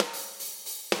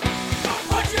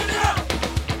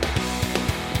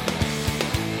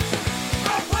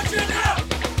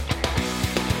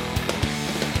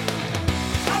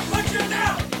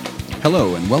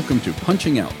Hello and welcome to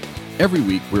Punching Out. Every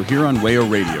week we're here on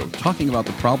Wayo Radio talking about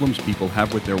the problems people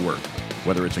have with their work,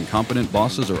 whether it's incompetent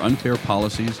bosses or unfair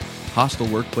policies, hostile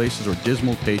workplaces or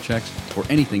dismal paychecks, or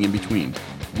anything in between.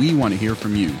 We want to hear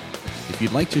from you. If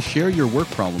you'd like to share your work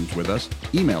problems with us,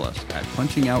 email us at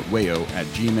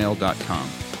punchingoutwayo@gmail.com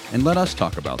and let us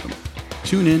talk about them.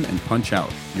 Tune in and punch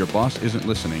out. Your boss isn't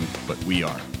listening, but we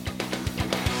are.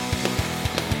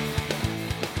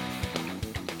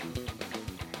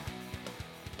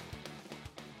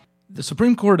 The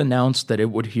Supreme Court announced that it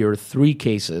would hear 3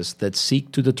 cases that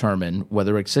seek to determine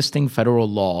whether existing federal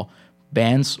law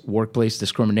bans workplace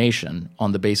discrimination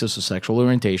on the basis of sexual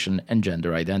orientation and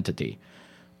gender identity.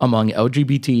 Among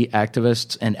LGBT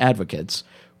activists and advocates,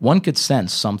 one could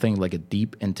sense something like a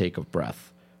deep intake of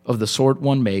breath, of the sort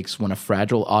one makes when a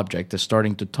fragile object is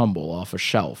starting to tumble off a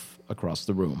shelf across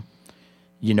the room.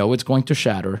 You know it's going to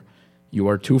shatter, you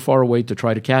are too far away to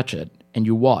try to catch it, and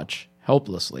you watch,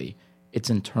 helplessly, its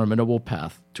interminable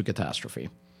path to catastrophe.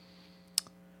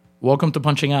 Welcome to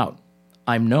Punching Out.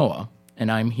 I'm Noah, and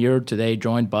I'm here today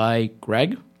joined by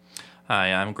Greg.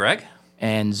 Hi, I'm Greg.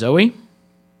 And Zoe.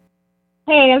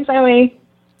 Hey, I'm Zoe.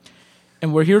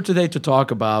 And we're here today to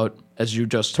talk about, as you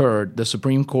just heard, the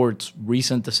Supreme Court's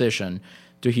recent decision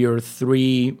to hear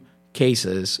 3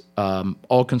 cases,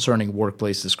 all concerning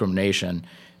workplace discrimination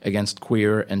against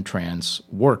queer and trans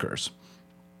workers.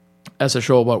 As a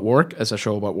show about work, as a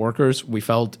show about workers, we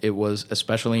felt it was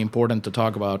especially important to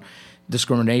talk about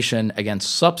discrimination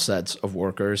against subsets of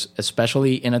workers,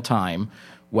 especially in a time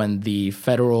when the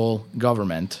federal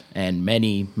government and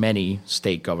many, many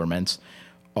state governments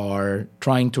are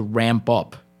trying to ramp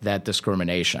up that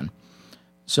discrimination.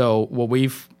 So what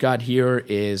we've got here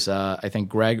is, I think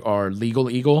Greg, our legal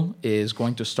eagle, is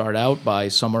going to start out by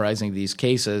summarizing these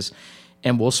cases.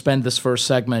 And we'll spend this first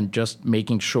segment just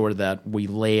making sure that we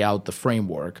lay out the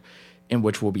framework in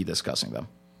which we'll be discussing them.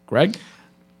 Greg?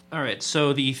 All right,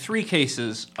 so the 3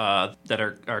 cases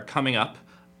that are coming up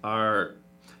are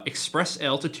Express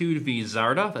Altitude v.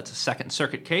 Zarda. That's a Second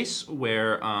Circuit case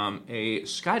where a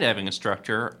skydiving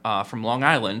instructor from Long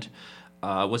Island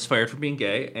was fired for being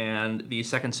gay, and the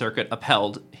Second Circuit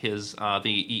upheld his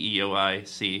the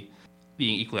EEOIC,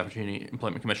 the Equal Opportunity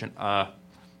Employment Commission,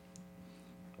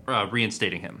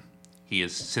 reinstating him. He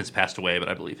has since passed away, but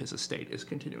I believe his estate is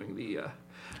continuing the...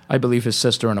 I believe his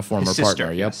sister and a former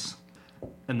partner, yep. Yes.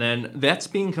 And then that's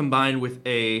being combined with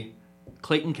a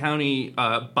Clayton County,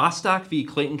 Bostock v.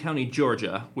 Clayton County,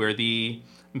 Georgia, where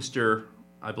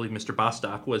I believe Mr.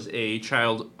 Bostock was a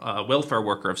child welfare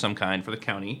worker of some kind for the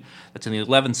county. That's in the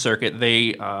 11th Circuit.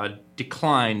 They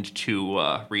declined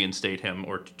to reinstate him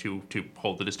or to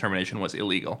hold the determination was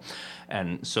illegal.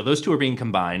 And so those 2 are being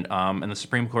combined. And the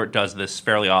Supreme Court does this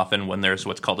fairly often when there's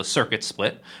what's called a circuit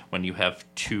split, when you have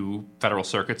 2 federal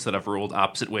circuits that have ruled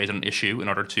opposite ways on an issue in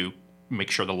order to make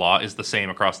sure the law is the same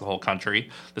across the whole country.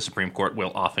 The Supreme Court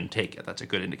will often take it. That's a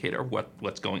good indicator of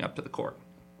what's going up to the court.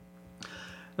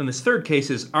 And this third case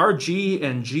is RG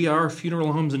and GR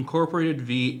Funeral Homes Incorporated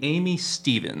v. Amy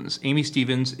Stevens. Amy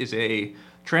Stevens is a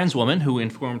trans woman who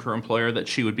informed her employer that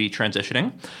she would be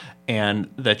transitioning and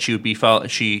that she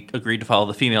agreed to follow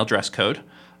the female dress code.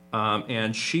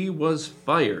 And she was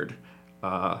fired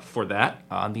for that.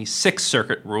 The 6th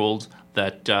Circuit ruled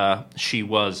that she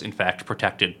was, in fact,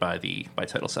 protected by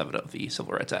Title VII of the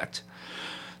Civil Rights Act.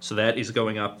 So that is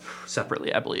going up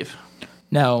separately, I believe.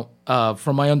 Now,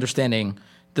 from my understanding,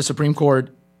 the Supreme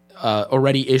Court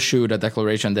already issued a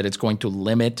declaration that it's going to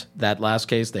limit that last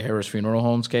case, the Harris Funeral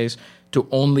Homes case, to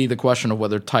only the question of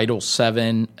whether Title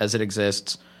VII, as it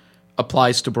exists,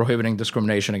 applies to prohibiting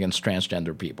discrimination against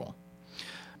transgender people.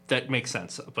 That makes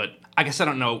sense, but I guess I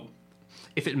don't know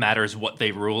if it matters what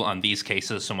they rule on these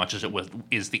cases so much as it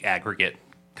is the aggregate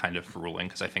kind of ruling,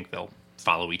 because I think they'll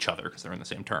follow each other because they're in the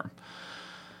same term.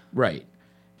 Right.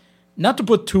 Not to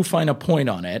put too fine a point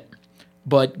on it,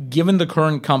 but given the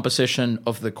current composition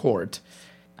of the court,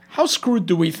 how screwed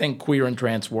do we think queer and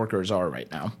trans workers are right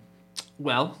now?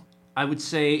 Well, I would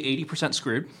say 80%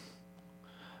 screwed.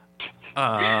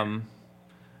 And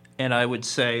I would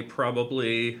say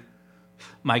probably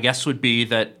my guess would be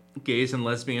that gays and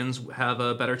lesbians have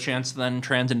a better chance than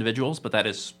trans individuals, but that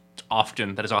is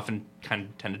often kind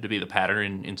of tended to be the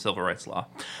pattern in civil rights law.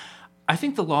 I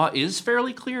think the law is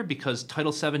fairly clear because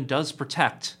Title VII does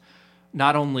protect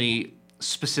not only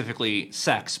specifically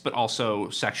sex, but also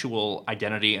sexual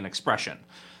identity and expression.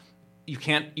 You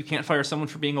can't fire someone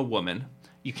for being a woman.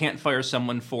 You can't fire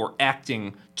someone for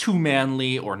acting too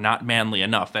manly or not manly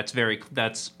enough. That's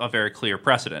a very clear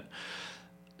precedent.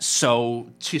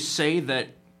 So to say that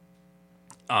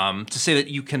To say that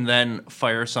you can then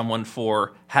fire someone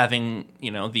for having,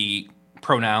 the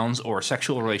pronouns or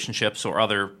sexual relationships or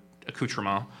other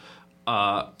accoutrement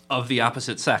of the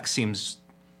opposite sex seems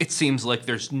like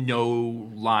there's no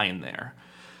line there.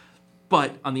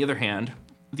 But on the other hand,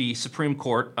 the Supreme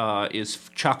Court is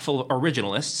chock full of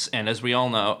originalists, and as we all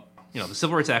know, the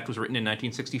Civil Rights Act was written in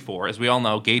 1964. As we all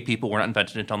know, gay people were not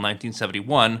invented until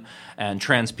 1971, and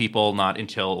trans people not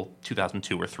until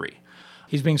 2002 or 3.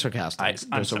 He's being sarcastic.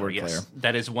 I'm sorry, yes.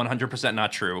 That is 100%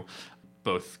 not true.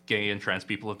 Both gay and trans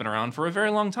people have been around for a very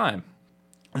long time.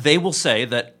 They will say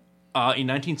that in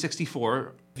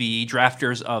 1964, the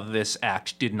drafters of this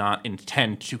act did not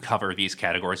intend to cover these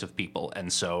categories of people,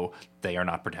 and so they are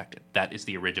not protected. That is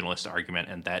the originalist argument,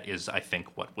 and that is, I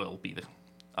think, what will be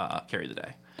carry the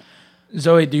day.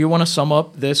 Zoe, do you want to sum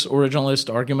up this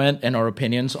originalist argument and our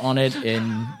opinions on it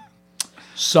in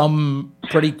some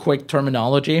pretty quick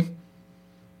terminology?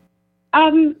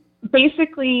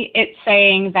 Basically, it's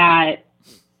saying that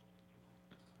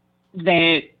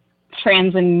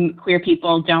trans and queer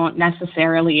people don't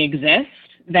necessarily exist,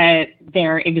 that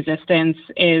their existence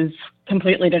is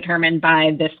completely determined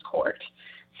by this court.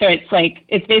 So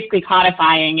it's basically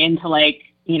codifying into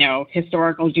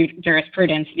historical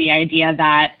jurisprudence the idea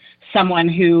that someone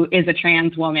who is a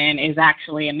trans woman is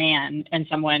actually a man, and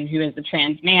someone who is a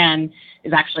trans man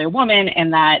is actually a woman,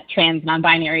 and that trans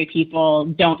non-binary people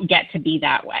don't get to be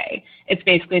that way. It's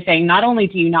basically saying not only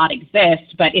do you not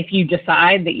exist, but if you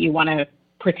decide that you want to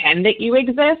pretend that you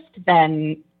exist,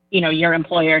 then your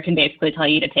employer can basically tell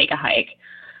you to take a hike.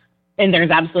 And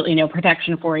there's absolutely no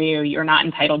protection for you. You're not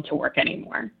entitled to work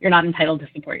anymore. You're not entitled to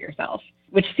support yourself,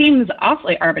 which seems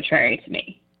awfully arbitrary to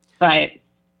me. But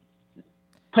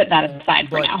put that aside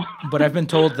for now. But I've been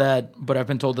told that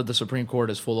the Supreme Court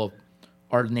is full of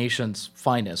our nation's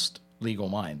finest legal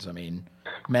minds. I mean,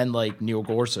 men like Neil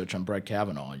Gorsuch and Brett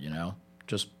Kavanaugh,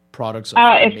 just products of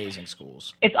amazing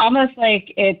schools. It's almost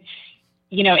like it's,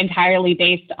 entirely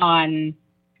based on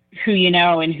who you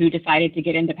know and who decided to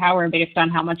get into power based on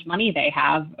how much money they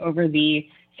have over the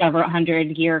several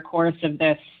hundred-year course of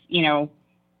this,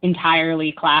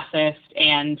 entirely classist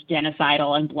and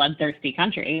genocidal and bloodthirsty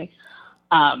country.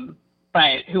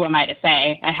 But who am I to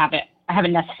say? I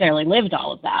haven't necessarily lived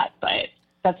all of that, but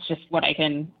that's just what I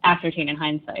can ascertain in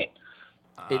hindsight.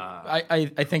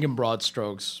 I think in broad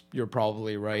strokes, you're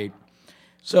probably right.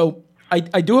 So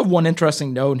I do have one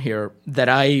interesting note here that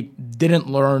I didn't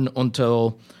learn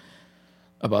until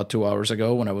about 2 hours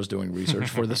ago when I was doing research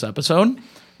for this episode.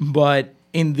 But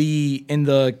in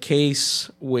the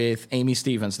case with Amy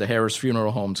Stevens, the Harris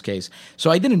Funeral Homes case, so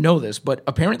I didn't know this, but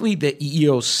apparently the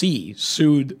EEOC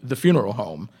sued the funeral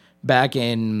home back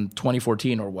in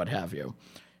 2014 or what have you.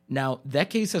 Now, that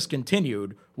case has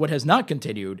continued. What has not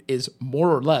continued is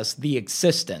more or less the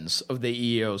existence of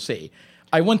the EEOC.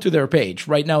 I went to their page.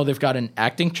 Right now, they've got an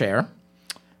acting chair.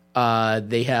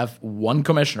 They have one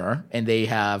commissioner, and they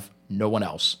have no one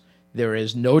else. There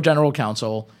is no general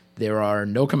counsel. There are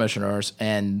no commissioners,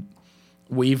 and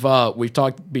we've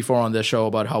talked before on this show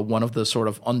about how one of the sort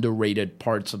of underrated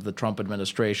parts of the Trump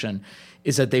administration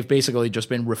is that they've basically just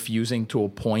been refusing to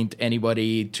appoint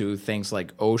anybody to things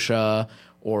like OSHA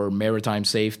or maritime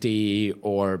safety,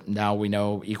 or now we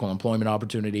know equal employment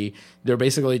opportunity. They're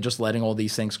basically just letting all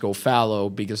these things go fallow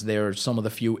because they're some of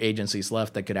the few agencies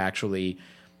left that could actually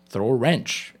throw a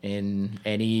wrench in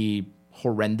any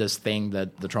horrendous thing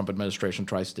that the Trump administration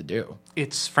tries to do.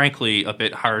 It's frankly a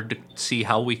bit hard to see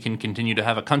how we can continue to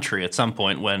have a country at some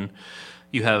point when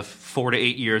you have 4 to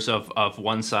 8 years of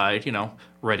one side,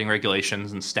 writing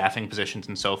regulations and staffing positions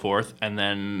and so forth, and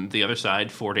then the other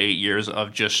side, 4 to 8 years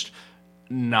of just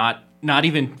not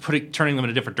even turning them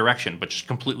in a different direction, but just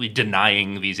completely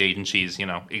denying these agencies,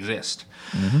 exist.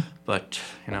 Mm-hmm. But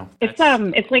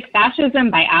it's like fascism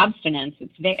by abstinence.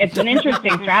 It's an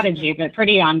interesting strategy, but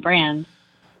pretty on brand.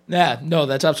 Yeah, no,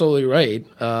 that's absolutely right.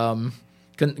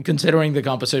 Considering the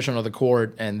composition of the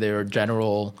court and their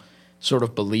general sort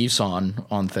of beliefs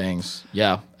on things,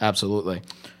 yeah, absolutely.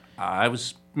 I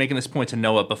was making this point to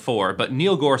Noah before, but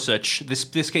Neil Gorsuch,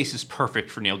 this case is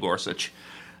perfect for Neil Gorsuch.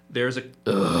 There's in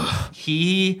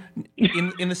the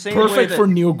same way perfect for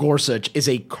Neil Gorsuch is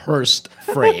a cursed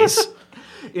phrase.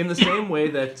 In the same way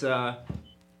that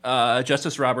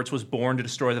Justice Roberts was born to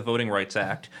destroy the Voting Rights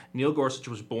Act, Neil Gorsuch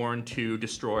was born to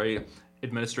destroy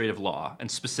administrative law,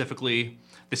 and specifically,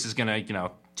 this is going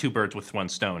to two birds with one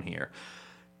stone here.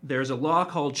 There's a law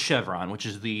called Chevron, which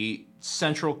is the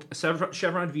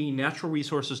Chevron v. Natural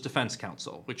Resources Defense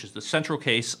Council, which is the central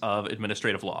case of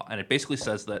administrative law, and it basically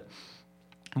says that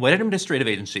when an administrative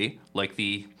agency, like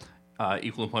the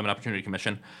Equal Employment Opportunity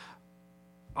Commission,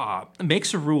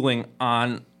 makes a ruling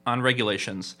on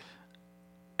regulations,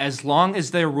 as long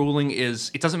as their ruling is,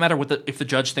 it doesn't matter if the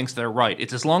judge thinks they're right.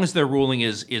 It's as long as their ruling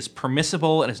is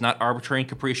permissible and is not arbitrary and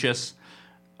capricious,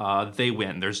 they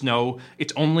win.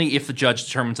 It's only if the judge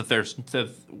determines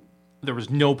that there was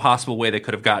no possible way they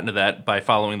could have gotten to that by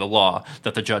following the law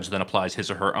that the judge then applies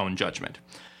his or her own judgment.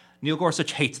 Neil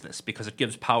Gorsuch hates this because it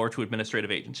gives power to administrative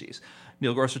agencies.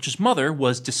 Neil Gorsuch's mother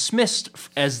was dismissed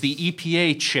as the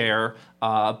EPA chair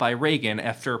by Reagan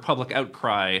after public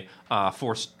outcry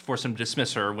forced him to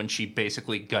dismiss her when she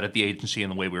basically gutted the agency in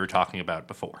the way we were talking about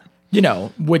before.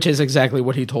 Which is exactly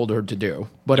what he told her to do.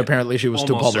 But apparently she was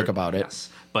too public about it. Yes.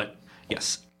 But,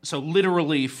 yes. So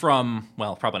literally from,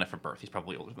 well, probably not from birth. He's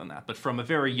probably older than that. But from a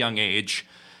very young age,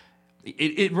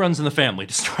 it runs in the family,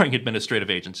 destroying administrative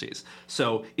agencies.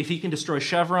 So if he can destroy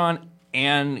Chevron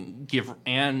and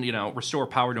restore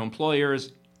power to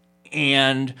employers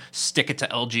and stick it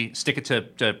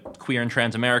to queer and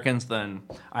trans Americans, then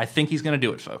I think he's going to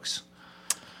do it, folks.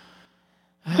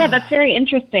 Yeah, that's very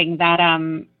interesting that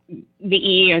the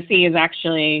EEOC is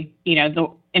actually,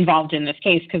 involved in this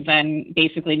case, because then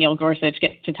basically Neil Gorsuch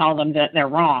gets to tell them that they're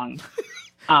wrong.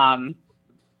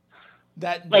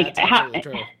 That's absolutely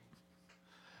true.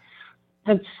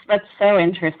 That's so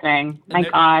interesting. My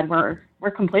God,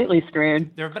 we're completely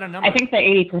screwed. There have been a number. I think the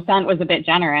 80% was a bit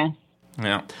generous.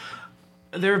 Yeah,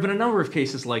 there have been a number of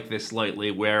cases like this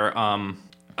lately where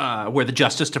the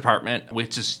Justice Department,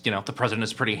 which is the president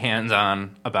is pretty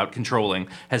hands-on about controlling,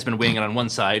 has been weighing in on one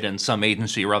side, and some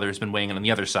agency or other has been weighing in on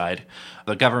the other side.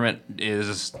 The government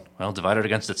is divided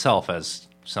against itself, as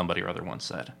somebody or other once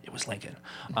said. It was Lincoln.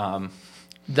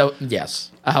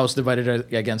 Yes, a house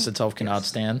divided against itself cannot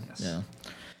stand. Yes.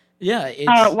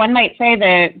 Yeah. One might say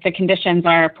that the conditions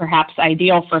are perhaps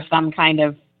ideal for some kind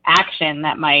of action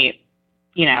that might,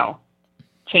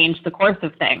 change the course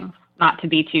of things, not to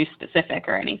be too specific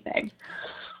or anything.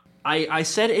 I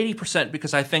said 80%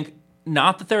 because I think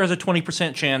not that there is a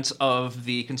 20% chance of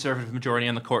the conservative majority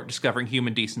on the court discovering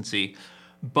human decency,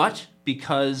 but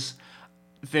because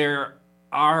there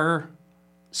are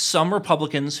some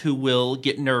Republicans who will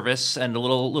get nervous and a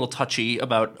little touchy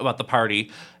about the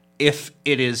party if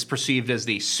it is perceived as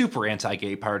the super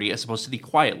anti-gay party as opposed to the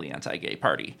quietly anti-gay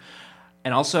party.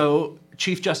 And also,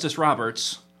 Chief Justice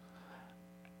Roberts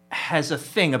has a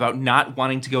thing about not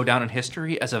wanting to go down in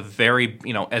history as a very,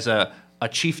 as a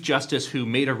Chief Justice who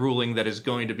made a ruling that is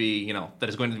going to be, that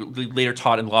is going to be later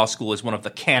taught in law school as one of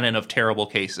the canon of terrible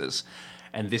cases.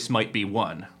 And this might be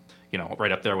one.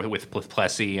 Right up there with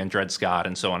Plessy and Dred Scott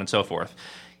and so on and so forth.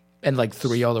 And like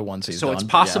 3 other ones he's done. So it's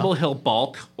possible he'll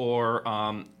balk or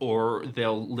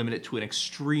they'll limit it to an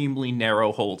extremely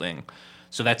narrow holding.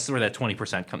 So that's where that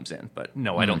 20% comes in. But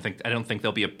no, I don't think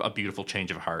there'll be a beautiful change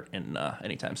of heart in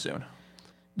anytime soon.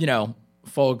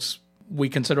 Folks, we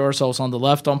consider ourselves on the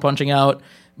left on Punching Out,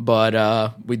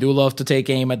 but we do love to take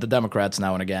aim at the Democrats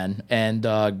now and again. And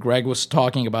Greg was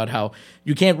talking about how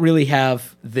you can't really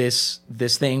have this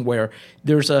thing where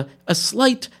there's a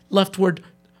slight leftward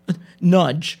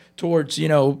nudge towards,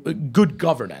 good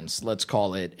governance, let's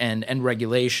call it, and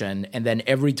regulation. And then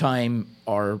every time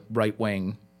our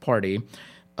right-wing party,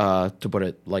 to put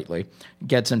it lightly,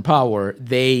 gets in power,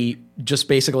 they just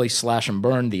basically slash and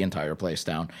burn the entire place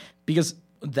down. Because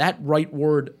that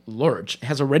rightward lurch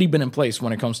has already been in place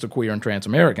when it comes to queer and trans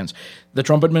Americans. The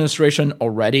Trump administration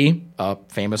already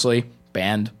famously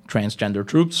banned transgender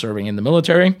troops serving in the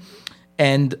military.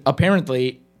 And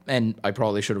apparently, and I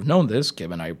probably should have known this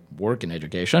given I work in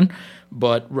education,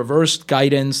 but reversed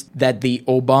guidance that the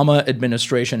Obama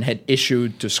administration had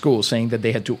issued to schools saying that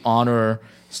they had to honor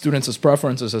students'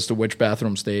 preferences as to which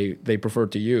bathrooms they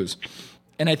preferred to use.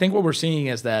 And I think what we're seeing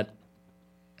is that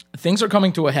things are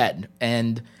coming to a head,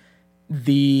 and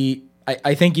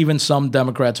I think even some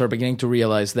Democrats are beginning to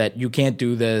realize that you can't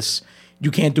do this. You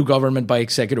can't do government by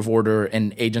executive order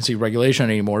and agency regulation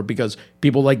anymore because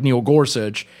people like Neil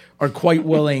Gorsuch are quite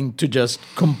willing to just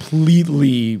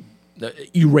completely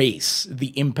erase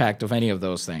the impact of any of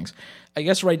those things. I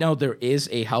guess right now there is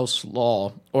a House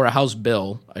law, or a House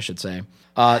bill, I should say,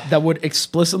 that would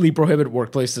explicitly prohibit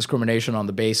workplace discrimination on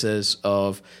the basis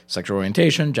of sexual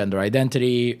orientation, gender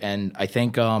identity, and I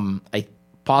think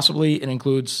possibly it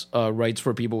includes rights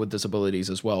for people with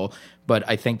disabilities as well. But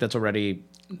I think that's already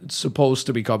supposed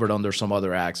to be covered under some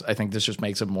other acts. I think this just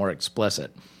makes it more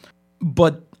explicit.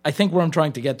 But I think where I'm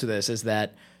trying to get to this is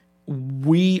that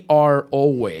we are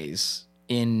always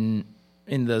in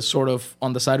the sort of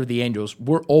on the side of the angels.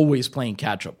 We're always playing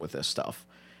catch up with this stuff.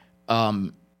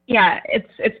 Yeah,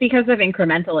 it's because of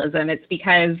incrementalism. It's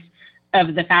because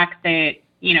of the fact that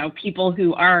people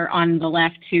who are on the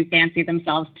left who fancy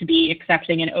themselves to be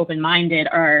accepting and open-minded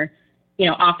are,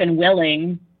 often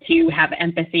willing to have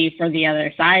empathy for the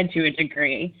other side to a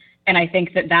degree. And I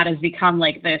think that has become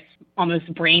like this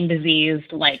almost brain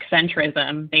diseased like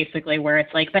centrism, basically, where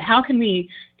it's like, but how can we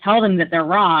tell them that they're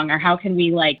wrong? Or how can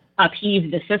we like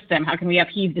upheave the system? How can we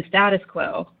upheave the status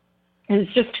quo? And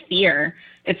it's just fear.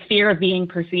 It's fear of being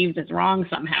perceived as wrong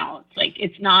somehow. It's like,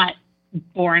 it's not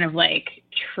born of like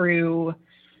true,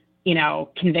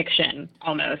 conviction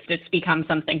almost. It's become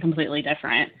something completely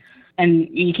different. And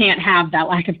you can't have that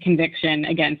lack of conviction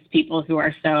against people who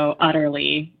are so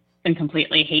utterly and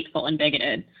completely hateful and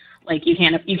bigoted. Like you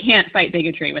can't fight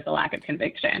bigotry with a lack of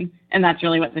conviction. And that's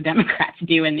really what the Democrats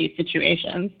do in these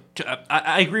situations.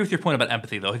 I agree with your point about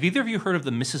empathy, though. Have either of you heard of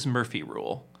the Mrs. Murphy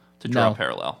rule, to draw a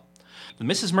parallel? The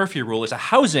Mrs. Murphy rule is a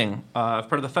housing,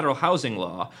 part of the federal housing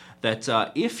law, that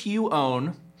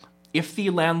if the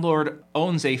landlord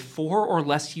owns a 4 or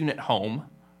less unit home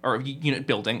or unit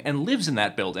building and lives in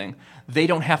that building, they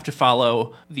don't have to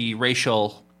follow the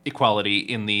racial equality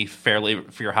in the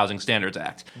Fair Housing Standards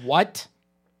Act. What?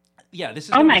 Yeah, this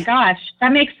is. Oh my gosh,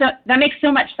 that makes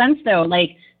so much sense though.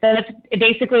 Like that's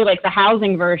basically like the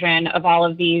housing version of all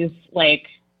of these like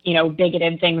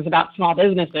bigoted things about small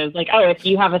businesses. Like, oh, if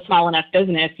you have a small enough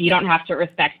business, you don't have to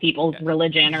respect people's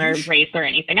religion or race or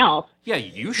anything else. Yeah,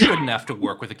 you shouldn't have to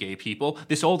work with the gay people.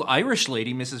 This old Irish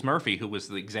lady, Mrs. Murphy, who was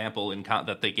the example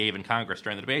that they gave in Congress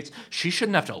during the debates, she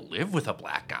shouldn't have to live with a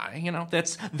black guy.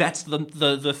 That's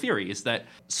the theory, is that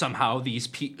somehow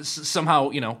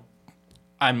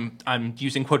I'm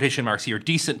using quotation marks here,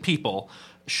 decent people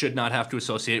should not have to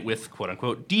associate with quote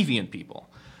unquote deviant people.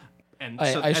 And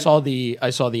I saw the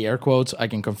air quotes. I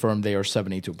can confirm they are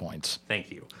 72 points.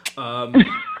 Thank you.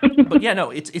 But yeah,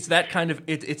 no, it's that kind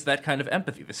of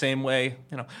empathy. The same way,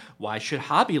 why should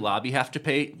Hobby Lobby have to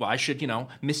pay? Why should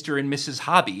Mr. and Mrs.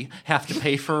 Hobby have to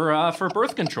pay for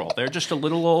birth control? They're just a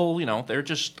little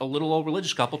old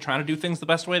religious couple trying to do things the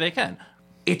best way they can.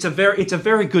 It's a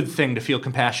very good thing to feel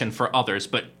compassion for others,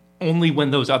 but only when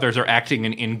those others are acting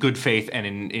in good faith and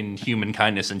in human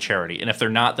kindness and charity. And if they're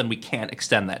not, then we can't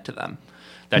extend that to them.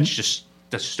 That's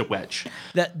just a wedge.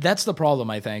 That's the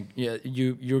problem, I think.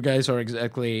 You guys are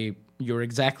exactly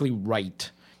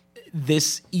right.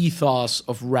 This ethos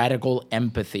of radical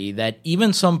empathy that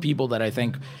even some people that I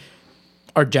think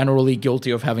are generally guilty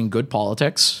of having good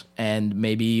politics and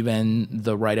maybe even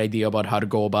the right idea about how to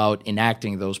go about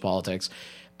enacting those politics,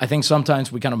 I think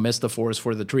sometimes we kind of miss the forest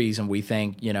for the trees and we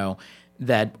think,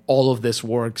 that all of this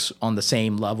works on the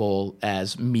same level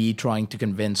as me trying to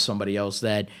convince somebody else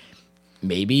that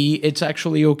maybe it's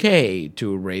actually okay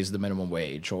to raise the minimum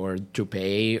wage or to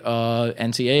pay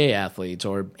NCAA athletes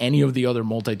or any of the other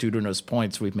multitudinous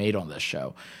points we've made on this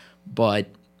show. But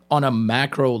on a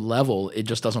macro level, it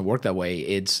just doesn't work that way.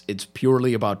 It's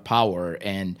purely about power.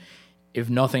 And if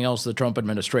nothing else, the Trump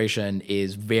administration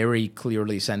is very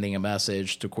clearly sending a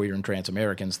message to queer and trans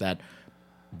Americans that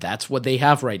that's what they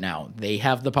have right now. They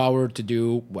have the power to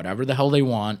do whatever the hell they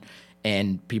want.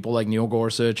 And people like Neil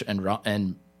Gorsuch and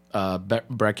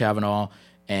Brett Kavanaugh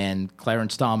and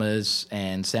Clarence Thomas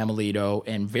and Sam Alito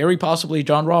and very possibly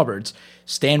John Roberts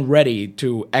stand ready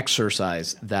to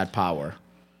exercise that power.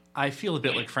 I feel a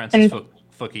bit like Francis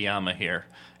Fukuyama here.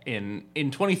 In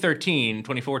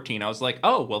 2014, I was like,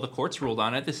 oh, well, the courts ruled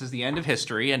on it. This is the end of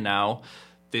history, and now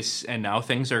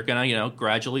things are gonna,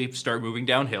 gradually start moving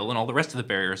downhill, and all the rest of the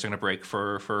barriers are gonna break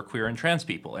for queer and trans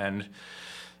people. And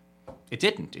it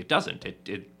didn't. It doesn't.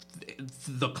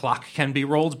 The clock can be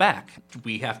rolled back.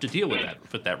 We have to deal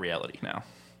with that reality now.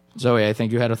 Zoe, I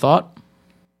think you had a thought.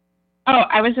 Oh,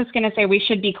 I was just going to say we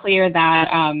should be clear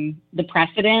that the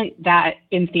precedent that,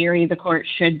 in theory, the court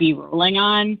should be ruling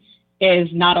on is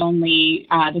not only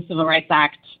the Civil Rights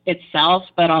Act itself,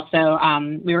 but also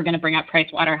we were going to bring up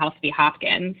Pricewaterhouse v.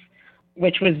 Hopkins,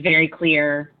 which was very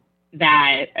clear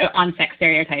that on sex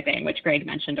stereotyping, which Greg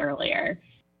mentioned earlier,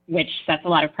 which sets a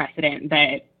lot of precedent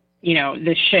that,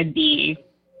 this should be,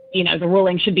 the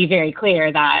ruling should be very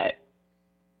clear that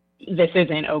this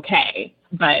isn't okay,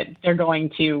 but they're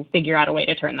going to figure out a way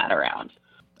to turn that around.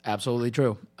 Absolutely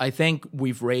true. I think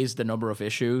we've raised a number of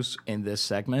issues in this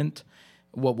segment.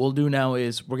 What we'll do now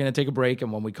is we're going to take a break,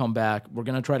 and when we come back, we're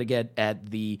going to try to get at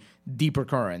the deeper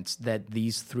currents that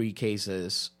these three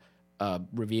cases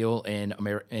reveal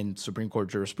in Supreme Court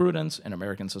jurisprudence in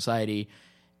American society,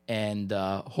 and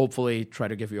hopefully try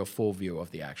to give you a full view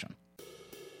of the action.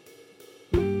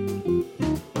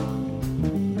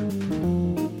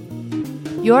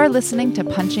 You're listening to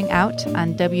Punching Out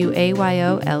on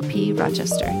WAYO-LP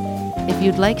Rochester. If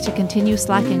you'd like to continue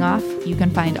slacking off, you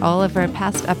can find all of our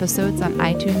past episodes on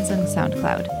iTunes and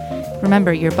SoundCloud.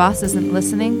 Remember, your boss isn't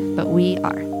listening, but we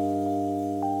are.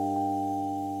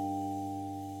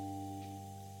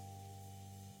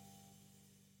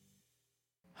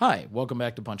 Hi, welcome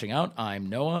back to Punching Out. I'm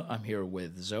Noah. I'm here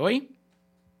with Zoe.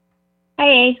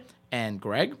 Hey. And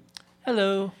Greg.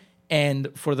 Hello. And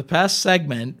for the past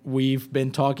segment, we've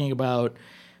been talking about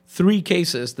 3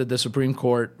 cases that the Supreme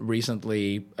Court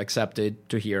recently accepted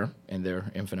to hear in their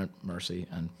infinite mercy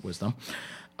and wisdom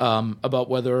about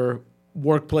whether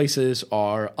workplaces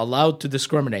are allowed to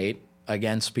discriminate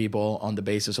against people on the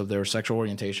basis of their sexual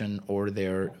orientation or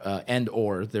their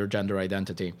or their gender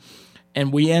identity.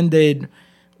 And we ended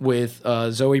with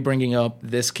Zoe bringing up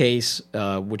this case,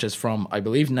 which is from, I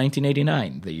believe,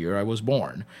 1989, the year I was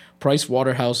born, Price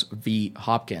Waterhouse v.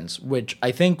 Hopkins, which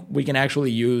I think we can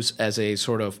actually use as a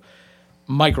sort of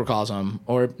microcosm,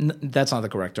 or that's not the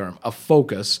correct term, a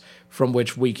focus from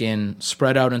which we can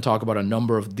spread out and talk about a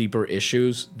number of deeper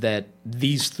issues that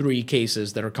these 3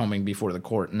 cases that are coming before the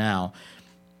court now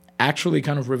actually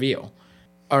kind of reveal.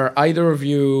 Are either of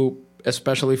you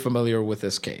especially familiar with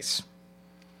this case?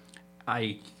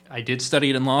 I did study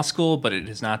it in law school, but it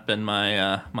has not been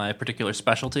my my particular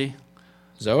specialty.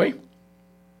 Zoe?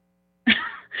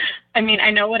 I mean,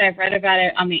 I know what I've read about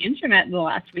it on the internet the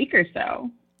last week or so.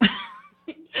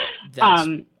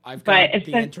 I've got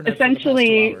the internet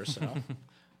essentially, for the past 2 hours, so.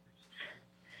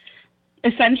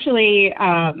 Essentially,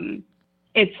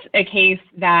 it's a case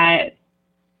that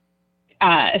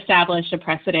established a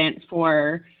precedent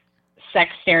for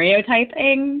sex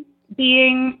stereotyping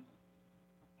being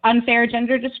unfair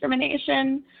gender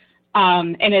discrimination.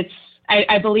 And it's,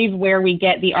 I believe, where we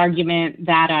get the argument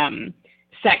that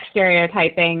sex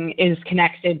stereotyping is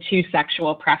connected to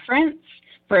sexual preference.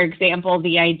 For example,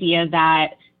 the idea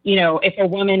that, you know, if a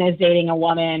woman is dating a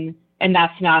woman and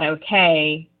that's not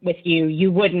okay with you,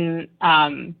 you wouldn't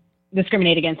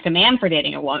discriminate against a man for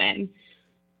dating a woman.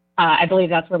 I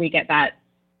believe that's where we get that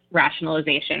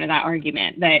rationalization or that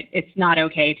argument that it's not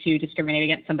okay to discriminate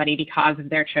against somebody because of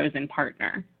their chosen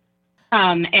partner.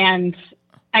 And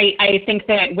I think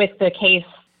that with the case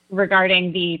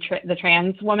regarding the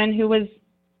trans woman who was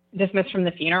dismissed from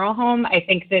the funeral home, I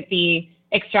think that the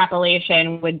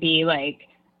extrapolation would be like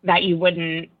that you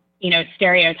wouldn't, you know,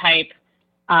 stereotype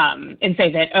and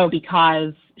say that, oh,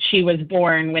 because she was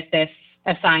born with this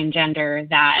assigned gender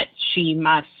that she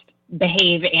must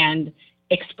behave and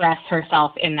express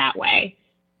herself in that way.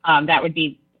 That would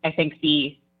be, I think,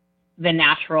 the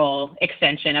natural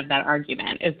extension of that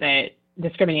argument is that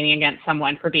discriminating against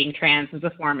someone for being trans is a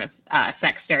form of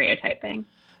sex stereotyping.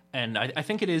 And I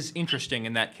think it is interesting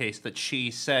in that case that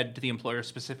she said to the employer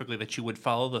specifically that she would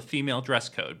follow the female dress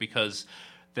code, because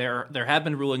there have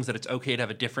been rulings that it's okay to have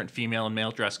a different female and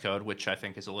male dress code, which I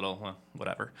think is a little, well,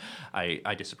 whatever.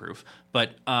 I disapprove.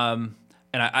 But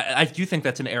and I do think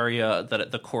that's an area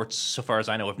that the courts, so far as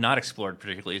I know, have not explored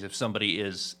particularly, is if somebody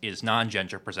is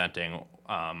non-gender presenting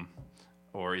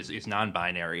or is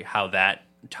non-binary, how that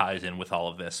ties in with all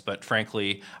of this. But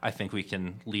frankly, I think we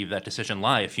can leave that decision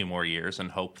lie a few more years and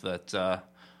hope that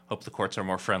the courts are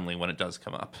more friendly when it does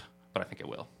come up. But I think it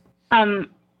will.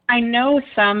 I know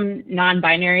some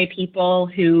non-binary people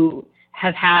who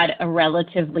have had a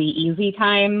relatively easy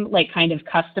time, like kind of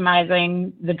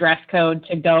customizing the dress code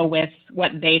to go with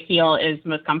what they feel is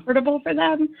most comfortable for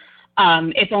them.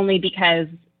 It's only because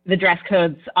the dress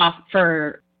codes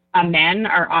for men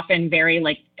are often very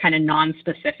like kind of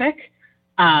non-specific.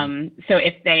 So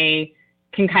if they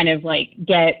can kind of like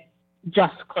get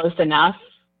just close enough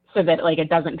so that like it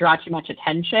doesn't draw too much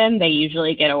attention, they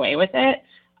usually get away with it.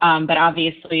 But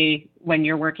obviously when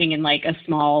you're working in like a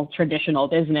small traditional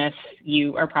business,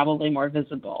 you are probably more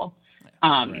visible.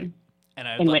 Right.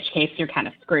 In which case you're kind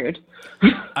of screwed.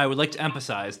 I would like to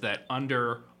emphasize that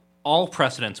under all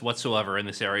precedents whatsoever in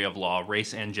this area of law,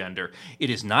 race and gender,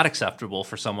 it is not acceptable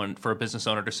for a business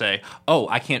owner to say, oh,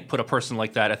 I can't put a person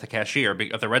like that at the cashier,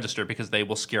 at the register, because they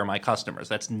will scare my customers.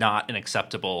 That's not an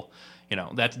acceptable,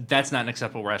 that's not an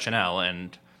acceptable rationale.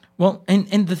 And well,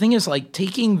 and the thing is, like,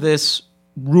 taking this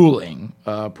ruling,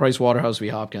 Price Waterhouse v.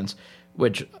 Hopkins,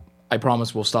 which I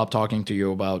promise we'll stop talking to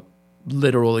you about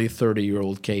literally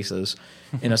 30-year-old cases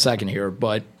in a second here,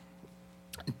 but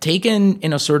taken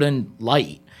in a certain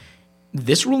light,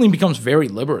 this ruling becomes very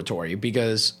liberatory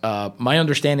because my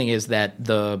understanding is that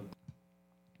the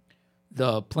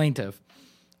plaintiff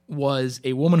was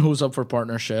a woman who was up for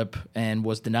partnership and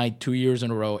was denied 2 years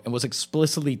in a row and was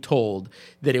explicitly told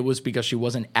that it was because she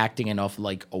wasn't acting enough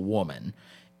like a woman.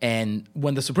 And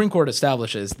when the Supreme Court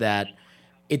establishes that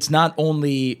it's not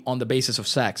only on the basis of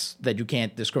sex that you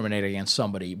can't discriminate against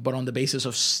somebody, but on the basis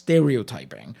of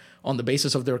stereotyping, on the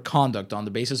basis of their conduct, on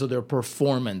the basis of their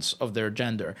performance of their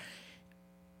gender.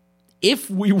 If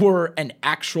we were an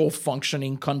actual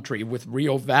functioning country with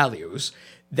real values,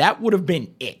 that would have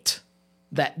been it.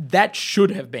 That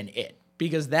should have been it,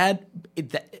 because that's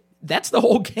the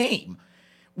whole game.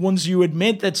 Once you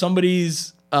admit that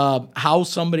somebody's how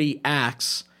somebody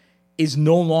acts is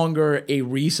no longer a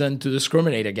reason to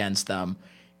discriminate against them,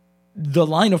 the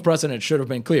line of precedent should have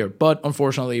been clear. But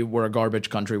unfortunately, we're a garbage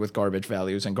country with garbage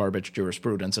values and garbage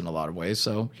jurisprudence in a lot of ways.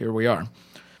 So here we are.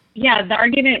 Yeah, the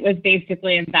argument was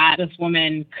basically that this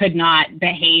woman could not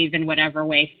behave in whatever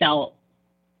way felt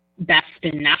best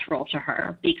and natural to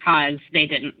her because they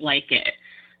didn't like it,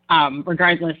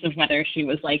 regardless of whether she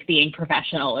was like being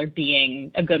professional or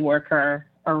being a good worker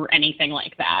or anything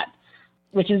like that,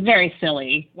 which is very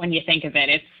silly when you think of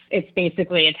it. It's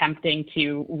basically attempting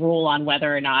to rule on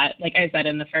whether or not, like I said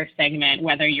in the first segment,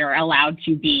 whether you're allowed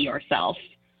to be yourself,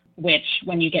 which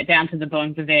when you get down to the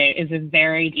bones of it is a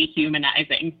very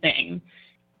dehumanizing thing.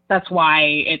 That's why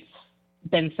it's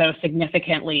been so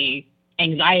significantly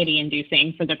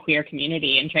anxiety-inducing for the queer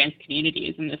community and trans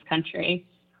communities in this country,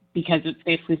 because it's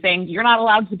basically saying you're not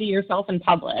allowed to be yourself in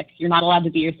public. You're not allowed to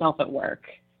be yourself at work.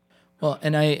 Well,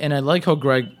 and I like how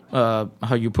Greg,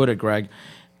 how you put it, Greg,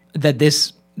 that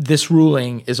this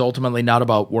ruling is ultimately not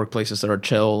about workplaces that are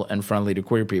chill and friendly to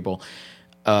queer people,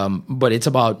 but it's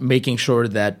about making sure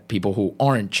that people who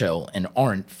aren't chill and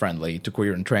aren't friendly to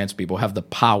queer and trans people have the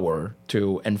power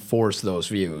to enforce those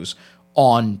views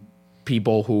on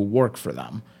people who work for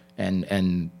them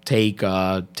and take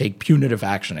punitive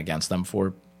action against them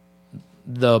for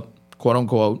the quote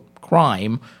unquote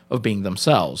crime of being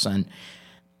themselves. And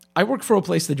I work for a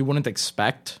place that you wouldn't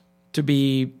expect to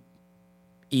be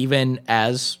even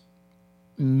as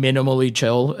minimally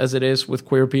chill as it is with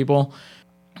queer people.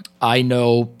 I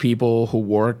know people who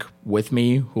work with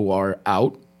me who are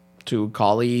out to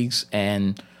colleagues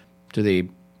and to the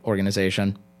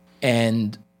organization,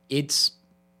 and it's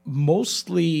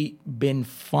mostly been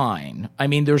fine. I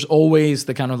mean, there's always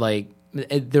the kind of like,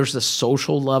 there's the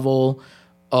social level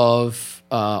of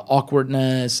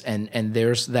awkwardness and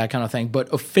there's that kind of thing.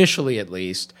 But officially, at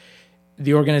least,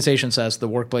 the organization says, the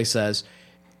workplace says,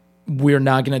 we're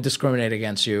not going to discriminate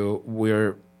against you.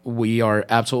 We are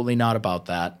absolutely not about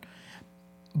that.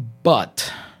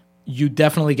 But you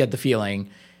definitely get the feeling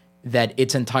that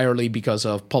it's entirely because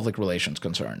of public relations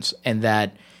concerns, and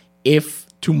that if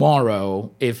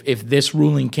tomorrow, if this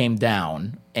ruling came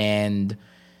down and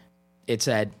it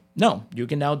said, no, you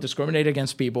can now discriminate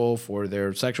against people for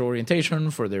their sexual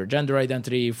orientation, for their gender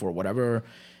identity, for whatever,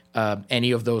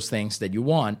 any of those things that you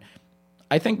want,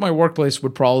 I think my workplace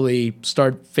would probably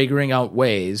start figuring out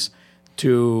ways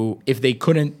to, if they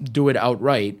couldn't do it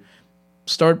outright,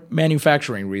 start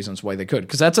manufacturing reasons why they could.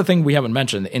 Because that's a thing we haven't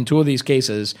mentioned. In two of these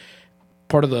cases,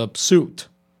 part of the suit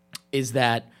is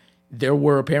that there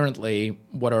were apparently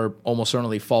what are almost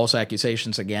certainly false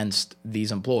accusations against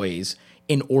these employees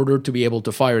in order to be able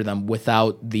to fire them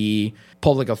without the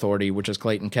public authority, which is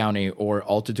Clayton County, or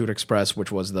Altitude Express,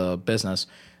 which was the business,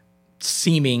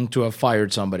 seeming to have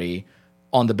fired somebody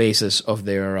on the basis of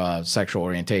their sexual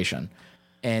orientation.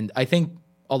 And I think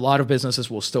a lot of businesses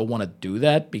will still want to do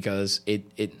that because it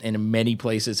in many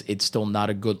places it's still not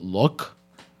a good look,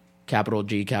 capital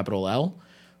G, capital L.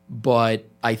 But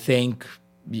I think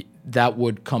that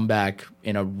would come back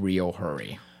in a real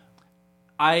hurry.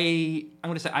 I'm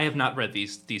going to say I have not read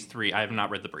these three. I have not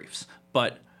read the briefs.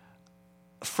 But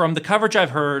from the coverage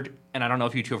I've heard, and I don't know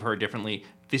if you two have heard differently,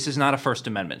 this is not a First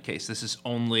Amendment case. This is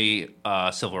only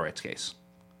a civil rights case.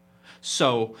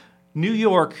 So New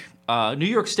York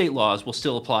state laws will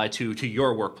still apply to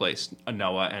your workplace,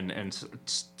 Noah, and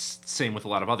same with a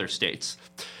lot of other states.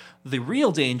 The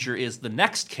real danger is the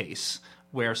next case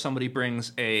where somebody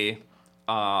brings a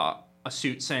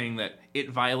suit saying that it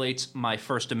violates my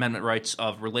First Amendment rights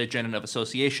of religion and of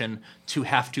association to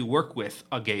have to work with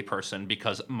a gay person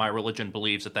because my religion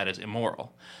believes that is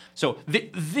immoral. So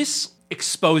this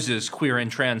exposes queer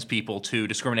and trans people to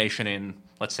discrimination in,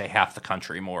 let's say, half the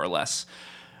country, more or less.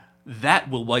 That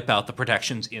will wipe out the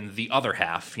protections in the other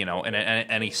half, and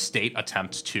any state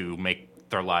attempt to make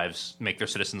their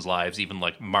citizens' lives even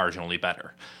like marginally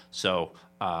better. So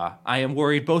I am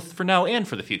worried both for now and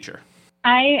for the future.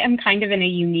 I am kind of in a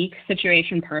unique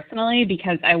situation personally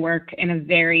because I work in a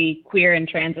very queer and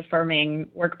trans affirming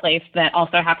workplace that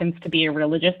also happens to be a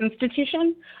religious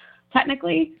institution,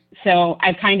 technically. So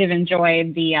I've kind of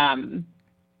enjoyed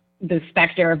the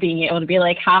specter of being able to be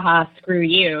like, haha, screw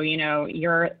you.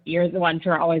 You're the ones who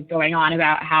are always going on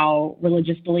about how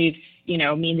religious beliefs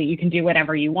mean that you can do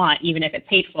whatever you want, even if it's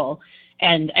hateful.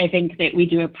 And I think that we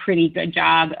do a pretty good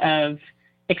job of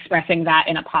expressing that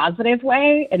in a positive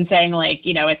way and saying, like,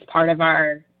 it's part of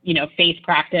our, faith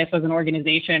practice as an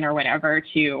organization or whatever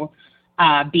to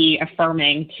be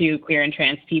affirming to queer and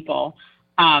trans people.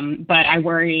 But I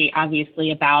worry,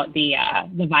 obviously, about the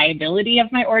viability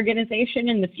of my organization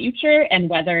in the future, and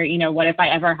whether, what if I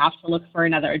ever have to look for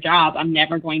another job? I'm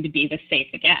never going to be this safe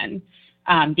again,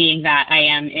 being that I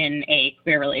am in a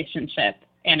queer relationship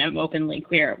and I'm openly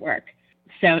queer at work.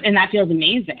 So, and that feels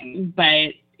amazing,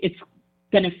 but it's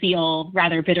going to feel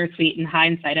rather bittersweet in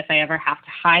hindsight if I ever have to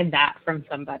hide that from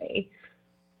somebody.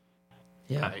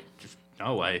 Yeah.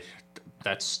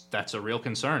 That's a real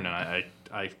concern, and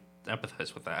I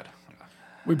empathize with that.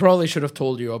 We probably should have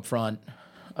told you up front,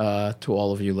 to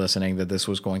all of you listening, that this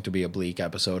was going to be a bleak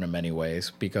episode in many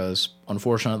ways, because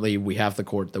unfortunately we have the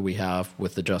court that we have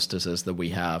with the justices that we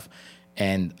have.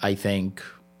 And I think,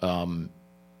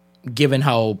 given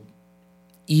how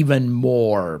even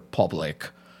more public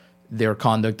their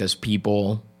conduct as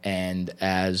people and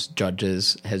as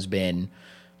judges has been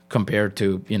compared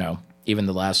to, even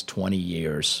the last 20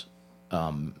 years,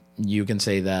 you can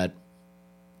say that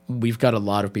we've got a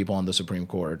lot of people on the Supreme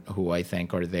Court who I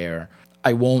think are there.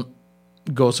 I won't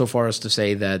go so far as to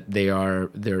say that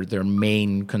their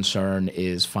main concern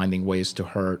is finding ways to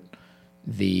hurt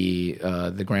the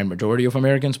grand majority of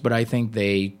Americans, but I think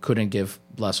they couldn't give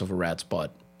less of a rat's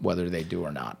butt whether they do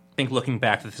or not. I think looking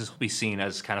back, this will be seen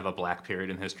as kind of a black period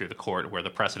in the history of the court where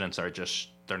the precedents are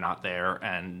they're not there,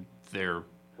 and they're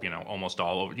almost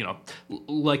all over,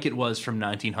 like it was from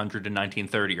 1900 to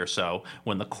 1930 or so,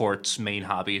 when the court's main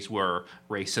hobbies were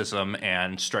racism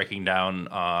and striking down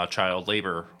child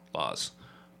labor laws.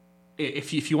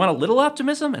 If you want a little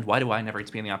optimism, and why do I never get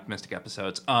to be in the optimistic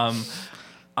episodes?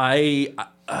 My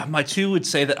two would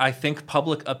say that I think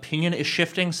public opinion is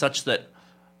shifting such that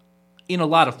in a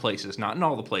lot of places, not in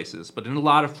all the places, but in a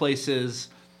lot of places,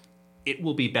 it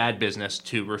will be bad business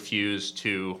to refuse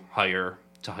to hire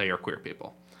queer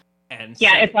people. And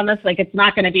yeah, it's almost like it's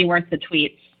not going to be worth the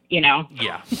tweets,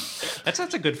 Yeah, that's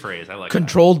a good phrase. I like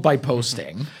controlled that. By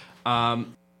posting.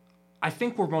 I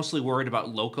think we're mostly worried about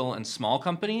local and small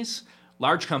companies.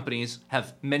 Large companies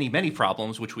have many, many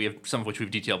problems, some of which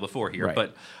we've detailed before here. Right.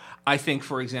 But I think,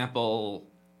 for example,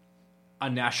 a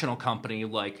national company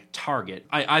like Target,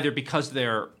 either because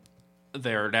their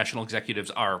national executives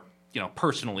are,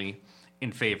 personally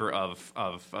in favor of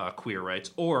queer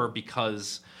rights, or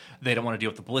because they don't want to deal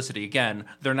with the publicity. Again,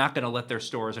 they're not going to let their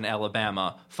stores in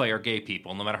Alabama fire gay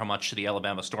people, no matter how much the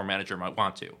Alabama store manager might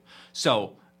want to.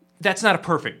 So that's not a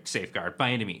perfect safeguard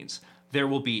by any means. There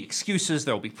will be excuses,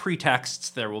 there will be pretexts,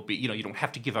 there will be, you don't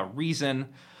have to give a reason.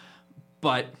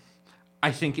 But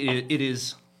I think it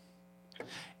is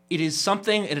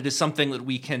something, and it is something that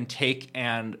we can take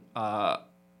and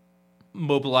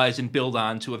mobilize and build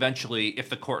on to eventually, if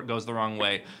the court goes the wrong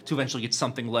way, to eventually get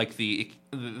something like the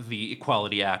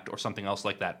Equality Act or something else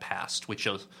like that passed, which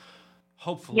is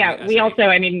hopefully... Yeah,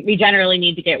 we generally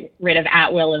need to get rid of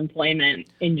at-will employment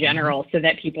in general, so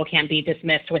that people can't be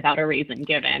dismissed without a reason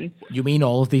given. You mean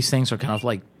all of these things are kind of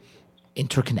like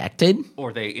interconnected?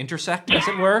 Or they intersect, as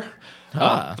it were?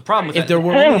 The problem with if there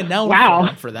were only a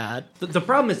noun for that. The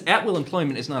problem is at-will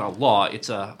employment is not a law. It's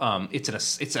a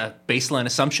baseline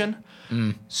assumption.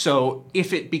 So if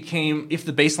the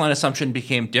baseline assumption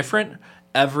became different,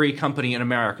 every company in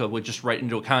America would just write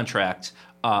into a contract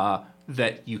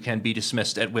that you can be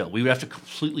dismissed at will. We would have to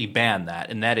completely ban that,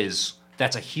 and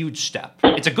that's a huge step.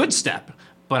 It's a good step,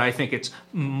 but I think it's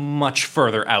much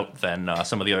further out than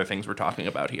some of the other things we're talking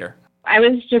about here. I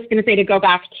was just going to say, to go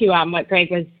back to what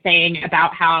Greg was saying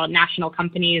about how national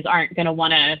companies aren't going to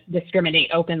want to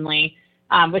discriminate openly,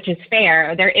 which is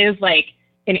fair. There is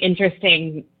an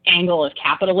interesting angle of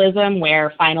capitalism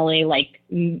where finally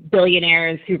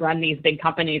billionaires who run these big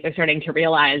companies are starting to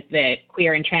realize that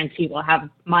queer and trans people have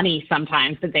money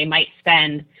sometimes that they might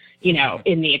spend,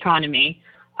 in the economy.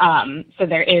 So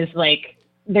there is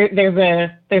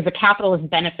there's a capitalist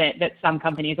benefit that some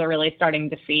companies are really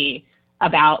starting to see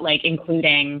about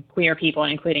including queer people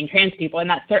and including trans people. And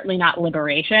that's certainly not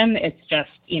liberation. It's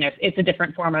just, it's a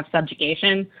different form of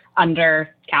subjugation under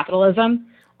capitalism.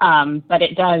 But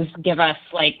it does give us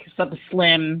some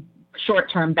slim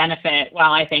short-term benefit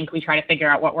while I think we try to figure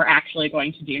out what we're actually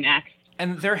going to do next.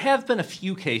 And there have been a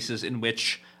few cases in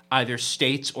which either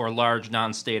states or large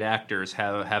non-state actors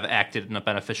have acted in a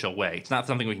beneficial way. It's not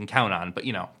something we can count on, but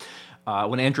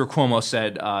when Andrew Cuomo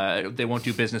said they won't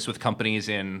do business with companies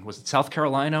in, was it South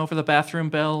Carolina over the bathroom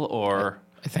bill? Or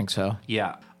I think so.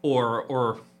 Yeah.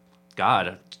 Or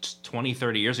God, 20,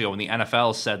 30 years ago when the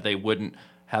NFL said they wouldn't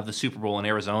have the Super Bowl in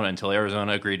Arizona until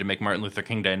Arizona agreed to make Martin Luther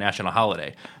King Day a national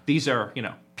holiday. These are,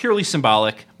 purely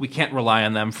symbolic. We can't rely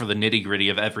on them for the nitty-gritty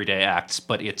of everyday acts,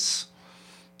 but it's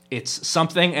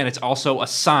something, and it's also a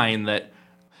sign that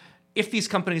if these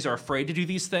companies are afraid to do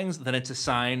these things, then it's a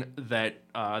sign that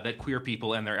that queer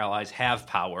people and their allies have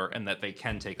power and that they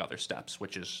can take other steps,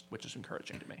 which is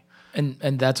encouraging to me.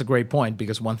 And that's a great point,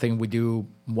 because one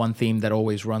theme that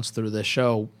always runs through this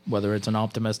show, whether it's an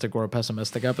optimistic or a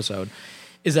pessimistic episode,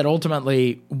 is that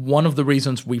ultimately one of the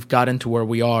reasons we've gotten to where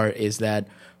we are is that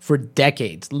for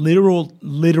decades,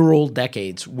 literal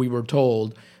decades, we were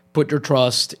told, put your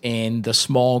trust in the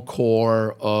small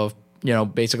core of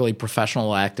basically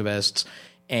professional activists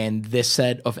and this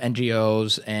set of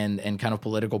NGOs and kind of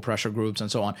political pressure groups and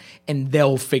so on, and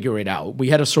they'll figure it out. We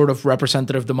had a sort of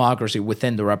representative democracy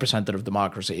within the representative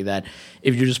democracy, that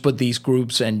if you just put these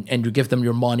groups and you give them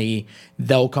your money,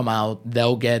 they'll come out,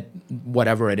 they'll get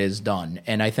whatever it is done.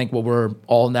 And I think what we're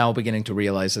all now beginning to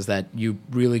realize is that you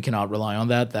really cannot rely on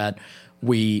that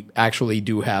we actually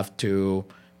do have to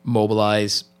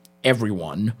mobilize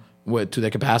everyone to the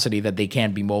capacity that they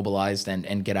can be mobilized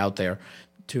and get out there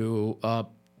to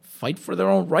fight for their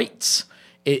own rights.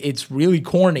 It's really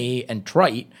corny and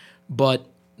trite, but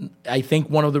I think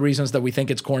one of the reasons that we think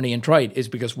it's corny and trite is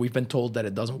because we've been told that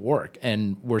it doesn't work.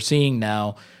 And we're seeing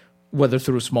now, whether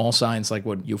through small signs like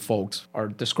what you folks are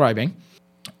describing,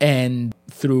 and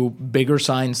through bigger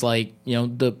signs like,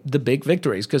 the big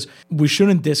victories, because we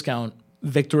shouldn't discount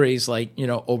victories like,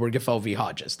 Obergefell v.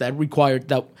 Hodges. That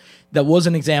was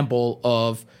an example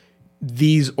of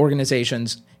these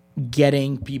organizations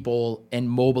getting people and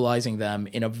mobilizing them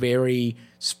in a very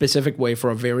specific way for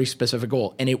a very specific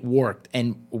goal. And it worked.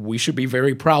 And we should be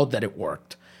very proud that it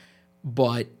worked.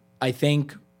 But I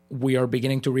think we are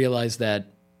beginning to realize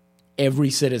that every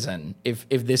citizen, if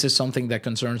this is something that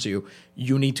concerns you,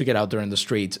 you need to get out there in the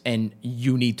streets and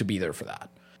you need to be there for that.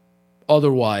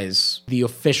 Otherwise, the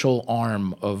official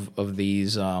arm of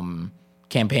these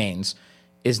campaigns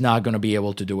is not going to be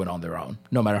able to do it on their own,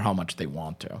 no matter how much they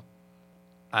want to.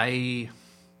 I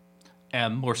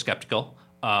am more skeptical,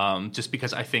 just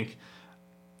because I think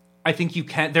you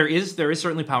can. There is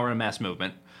certainly power in a mass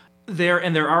movement.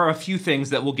 There are a few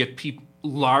things that will get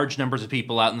large numbers of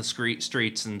people out in the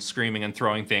streets and screaming and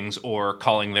throwing things, or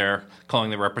calling their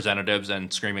representatives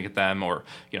and screaming at them, or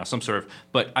some sort of.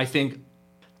 But I think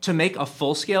to make a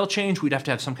full-scale change, we'd have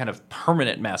to have some kind of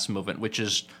permanent mass movement, which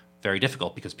is very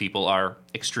difficult because people are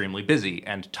extremely busy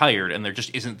and tired, and there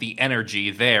just isn't the energy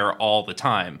there all the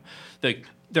time.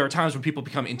 There are times when people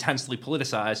become intensely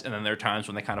politicized, and then there are times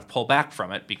when they kind of pull back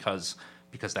from it because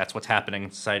that's what's happening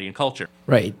in society and culture.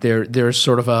 Right. There's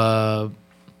sort of a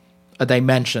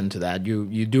dimension to that.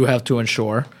 You do have to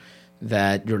ensure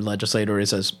that your legislator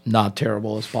is as not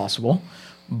terrible as possible,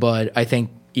 but I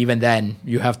think even then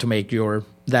you have to make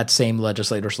that same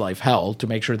legislator's life hell to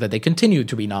make sure that they continue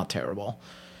to be not terrible.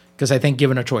 Because I think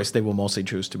given a choice, they will mostly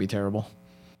choose to be terrible.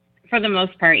 For the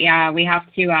most part, yeah. We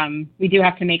do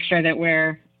have to make sure that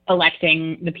we're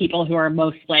electing the people who are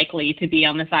most likely to be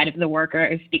on the side of the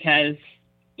workers, because,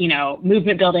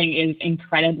 movement building is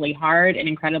incredibly hard and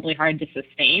incredibly hard to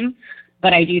sustain.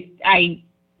 But I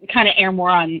kind of err more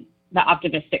on the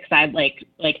optimistic side, like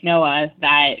Noah,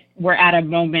 that we're at a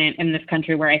moment in this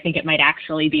country where I think it might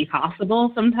actually be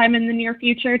possible sometime in the near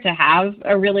future to have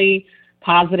a really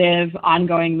positive,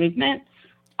 ongoing movement,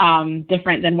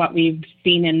 different than what we've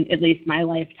seen in at least my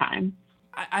lifetime.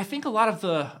 I think a lot of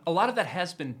that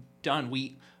has been done.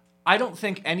 I don't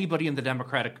think anybody in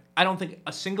I don't think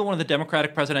a single one of the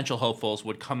Democratic presidential hopefuls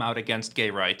would come out against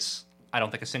gay rights. I don't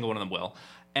think a single one of them will.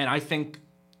 And I think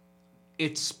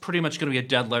it's pretty much going to be a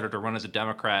dead letter to run as a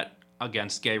Democrat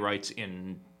against gay rights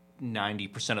in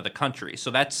 90% of the country.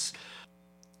 So that's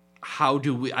how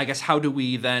do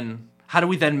we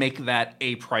then make that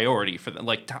a priority for them?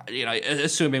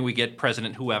 Assuming we get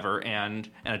President whoever and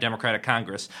a Democratic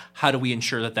Congress, how do we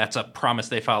ensure that that's a promise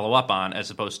they follow up on,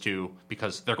 as opposed to,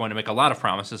 because they're going to make a lot of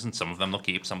promises and some of them they'll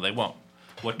keep, some they won't.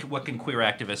 What can queer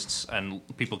activists and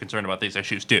people concerned about these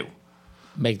issues do?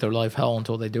 Make their life hell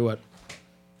until they do it.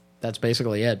 That's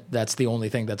basically it. That's the only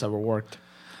thing that's ever worked.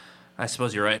 I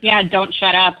suppose you're right. Yeah, don't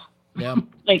shut up. Yeah.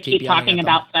 Keep talking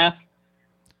about stuff.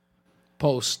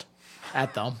 Post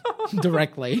at them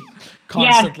directly,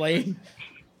 constantly. Yeah.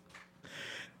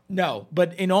 No,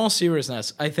 but in all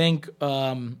seriousness, I think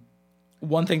one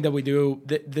thing that we do,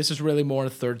 this is really more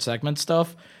third segment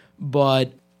stuff,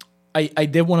 but I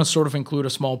did want to sort of include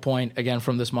a small point, again,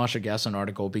 from this Masha Gessen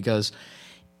article, because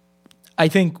I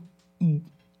think,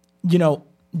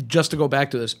 just to go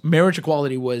back to this, marriage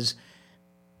equality is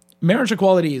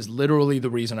literally the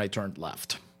reason I turned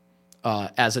left.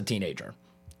 as a teenager.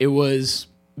 It was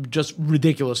just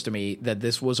ridiculous to me that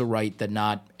this was a right that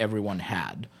not everyone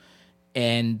had.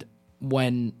 And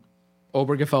when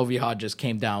Obergefell v. Hodges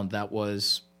came down, that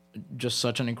was just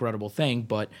such an incredible thing.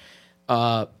 But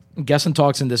Gessen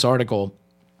talks in this article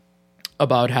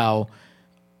about how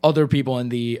other people in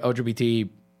the LGBT,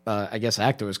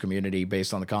 activist community,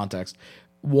 based on the context,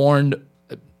 warned,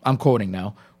 I'm quoting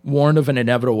now, warned of an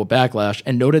inevitable backlash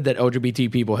and noted that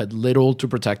LGBT people had little to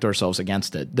protect ourselves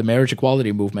against it. The marriage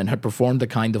equality movement had performed the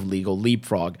kind of legal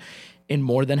leapfrog. In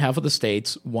more than half of the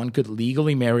states, one could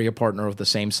legally marry a partner of the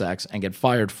same sex and get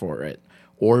fired for it,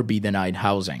 or be denied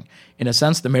housing. In a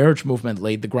sense, the marriage movement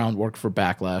laid the groundwork for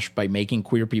backlash by making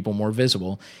queer people more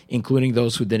visible, including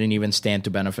those who didn't even stand to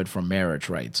benefit from marriage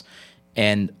rights.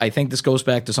 And I think this goes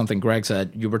back to something Greg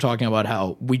said. You were talking about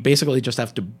how we basically just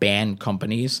have to ban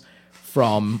companies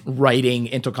from writing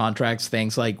into contracts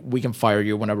things like we can fire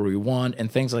you whenever we want and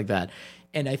things like that.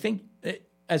 And I think,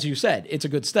 as you said, it's a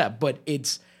good step, but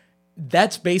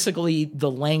that's basically the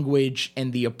language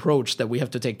and the approach that we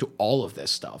have to take to all of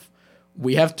this stuff.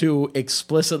 We have to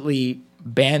explicitly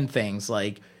ban things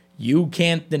like you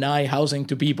can't deny housing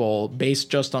to people based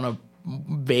just on a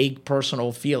vague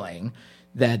personal feeling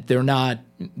that they're not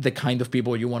the kind of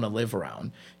people you want to live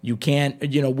around. You can't,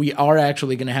 we are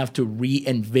actually going to have to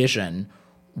re-envision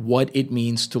what it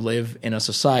means to live in a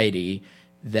society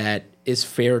that is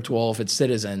fair to all of its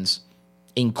citizens,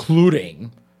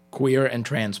 including queer and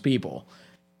trans people.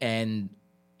 And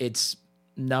it's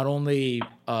not only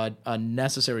a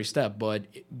necessary step, but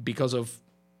because of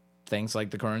things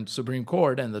like the current Supreme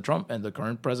Court and the Trump and the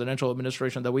current presidential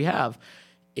administration that we have,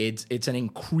 it's an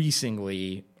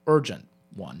increasingly urgent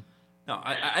one. No,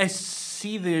 I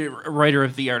see the writer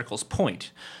of the article's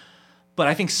point, but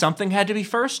I think something had to be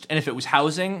first. And if it was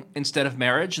housing instead of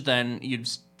marriage, then you'd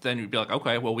be like,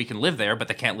 okay, well, we can live there, but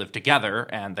they can't live together,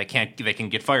 and they can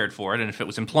get fired for it. And if it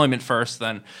was employment first,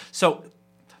 then so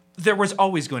there was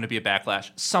always going to be a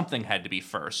backlash. Something had to be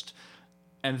first,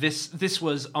 and this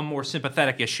was a more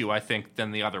sympathetic issue, I think,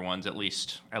 than the other ones, at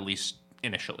least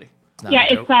initially. Yeah,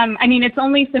 it's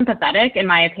only sympathetic in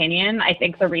my opinion. I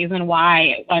think the reason why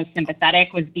it was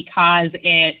sympathetic was because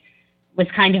it was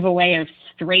kind of a way of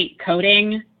straight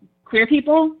coding queer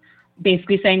people,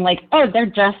 basically saying like, oh, they're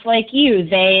just like you.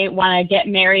 They want to get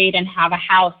married and have a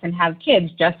house and have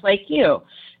kids just like you,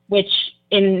 which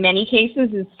in many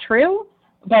cases is true,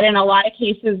 but in a lot of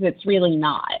cases it's really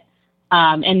not.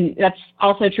 And that's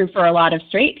also true for a lot of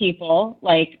straight people.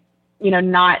 Like,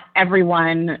 not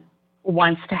everyone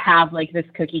wants to have like this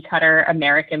cookie cutter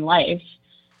American life.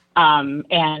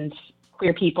 And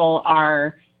queer people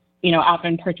are,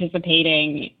 often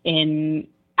participating in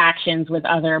actions with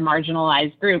other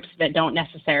marginalized groups that don't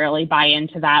necessarily buy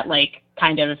into that like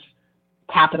kind of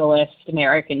capitalist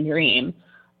American dream.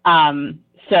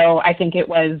 So I think it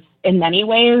was in many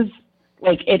ways,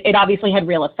 like it obviously had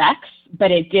real effects, but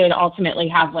it did ultimately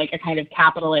have like a kind of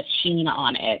capitalist sheen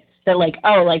on it. That like,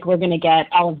 oh, like we're going to get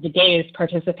all of the gays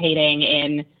participating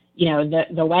in,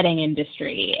 the wedding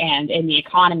industry and in the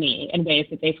economy in ways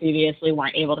that they previously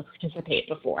weren't able to participate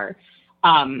before.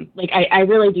 I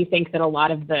really do think that a lot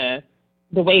of the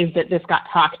ways that this got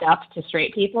talked up to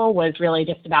straight people was really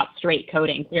just about straight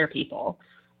coding queer people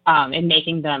and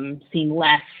making them seem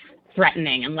less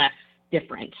threatening and less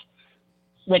different,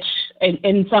 which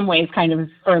in some ways kind of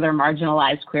further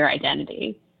marginalized queer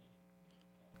identity.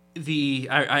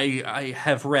 I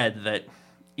have read that,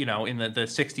 in the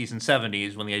 60s and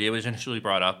 70s, when the idea was initially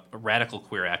brought up, radical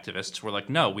queer activists were like,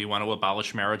 no, we want to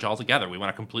abolish marriage altogether. We want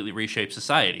to completely reshape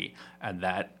society. And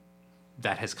that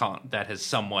has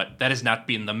not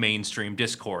been the mainstream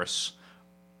discourse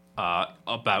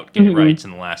about gay rights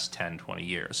in the last 10, 20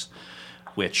 years,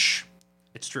 which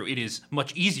it's true. It is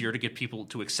much easier to get people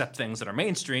to accept things that are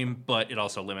mainstream, but it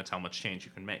also limits how much change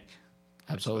you can make.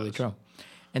 Absolutely true.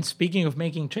 And speaking of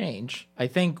making change, I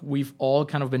think we've all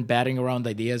kind of been batting around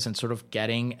ideas and sort of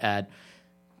getting at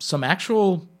some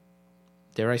actual,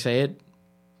 dare I say it,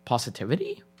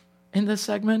 positivity in this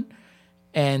segment.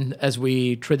 And as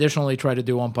we traditionally try to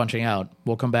do on Punching Out,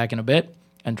 we'll come back in a bit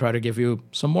and try to give you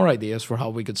some more ideas for how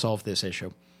we could solve this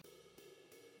issue.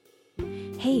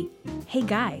 Hey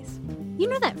guys, you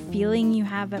know that feeling you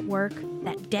have at work?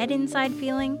 That dead inside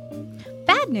feeling?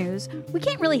 Bad news, we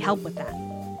can't really help with that.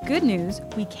 Good news,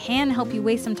 we can help you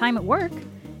waste some time at work.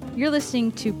 You're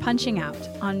listening to Punching Out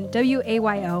on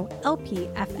WAYO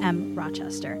LP-FM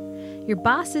Rochester. Your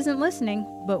boss isn't listening,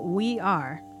 but we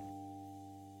are.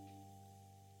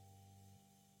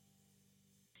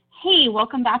 Hey,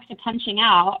 welcome back to Punching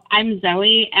Out. I'm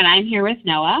Zoe, and I'm here with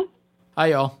Noah. Hi,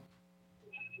 y'all.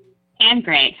 And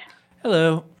Greg.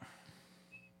 Hello.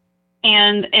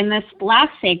 And in this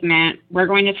last segment, we're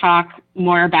going to talk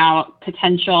more about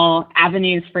potential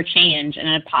avenues for change in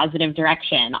a positive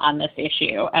direction on this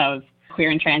issue of queer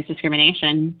and trans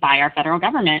discrimination by our federal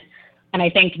government. And I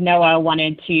think Noah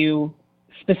wanted to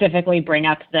specifically bring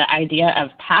up the idea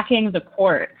of packing the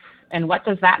courts. And what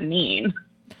does that mean?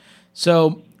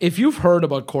 So if you've heard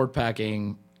about court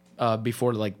packing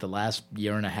before, like the last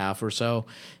year and a half or so,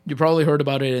 you probably heard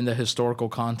about it in the historical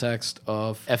context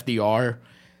of FDR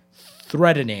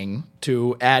threatening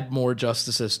to add more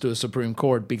justices to the Supreme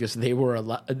Court because they were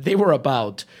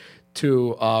about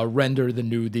to render the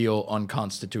New Deal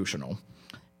unconstitutional.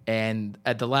 And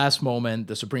at the last moment,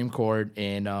 the Supreme Court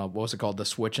in, what was it called? The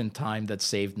Switch in Time That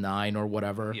Saved Nine or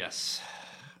whatever. Yes.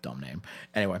 Dumb name.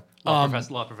 Anyway. Law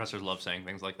professors love saying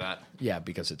things like that. Yeah,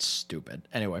 because it's stupid.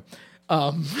 Anyway.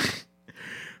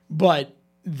 But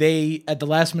they, at the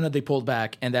last minute, they pulled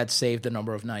back, and that saved the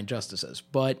number of 9 justices.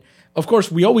 But, of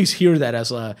course, we always hear that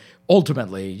as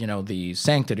ultimately, the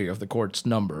sanctity of the court's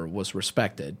number was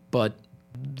respected. But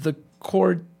the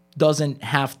court doesn't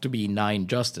have to be 9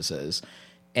 justices.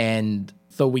 And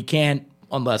so we can't,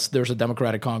 unless there's a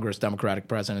Democratic Congress, Democratic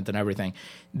president, and everything,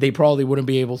 they probably wouldn't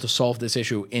be able to solve this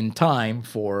issue in time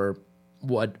for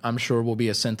what I'm sure will be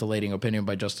a scintillating opinion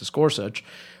by Justice Gorsuch.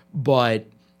 But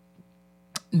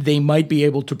they might be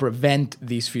able to prevent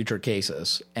these future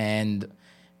cases. And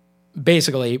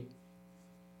basically,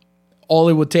 all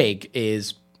it would take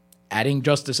is adding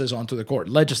justices onto the court,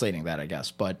 legislating that, I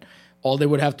guess. But all they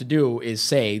would have to do is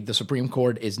say the Supreme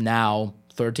Court is now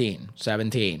 13,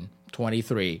 17,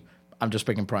 23. I'm just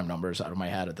picking prime numbers out of my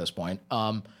head at this point.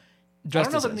 I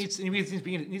don't know that it needs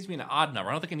to be an odd number.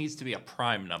 I don't think it needs to be a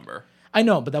prime number. I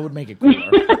know, but that would make it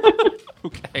cooler.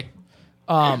 Okay.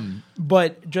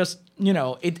 But just,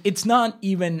 it's not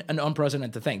even an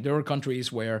unprecedented thing. There are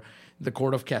countries where the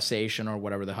Court of Cassation, or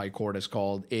whatever the high court is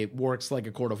called, it works like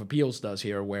a court of appeals does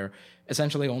here, where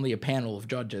essentially only a panel of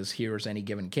judges hears any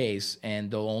given case,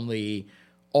 and they'll only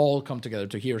all come together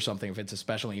to hear something if it's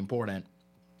especially important,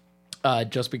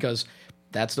 just because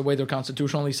that's the way they're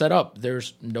constitutionally set up.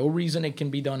 There's no reason it can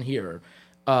be done here.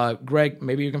 Greg,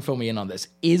 maybe you can fill me in on this.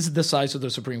 Is the size of the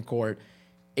Supreme Court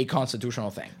a constitutional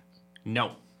thing?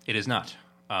 No, it is not.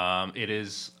 It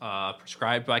is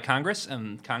prescribed by Congress,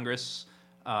 and Congress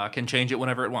can change it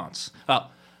whenever it wants.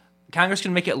 Congress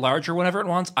can make it larger whenever it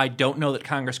wants. I don't know that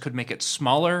Congress could make it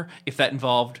smaller if that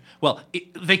involved... Well,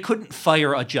 they couldn't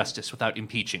fire a justice without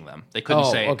impeaching them. They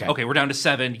couldn't say, okay, we're down to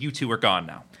 7, you 2 are gone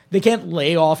now. They can't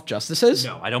lay off justices?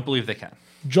 No, I don't believe they can.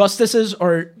 Justices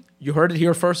are... You heard it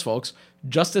here first, folks.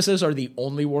 Justices are the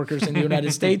only workers in the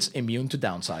United States immune to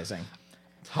downsizing.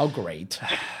 How great.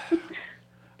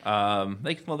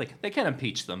 They can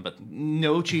impeach them, but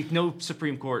no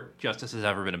Supreme Court justice has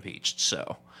ever been impeached,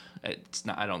 so it's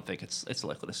not. I don't think it's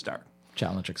likely to start.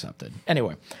 Challenge accepted.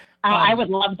 Anyway, I would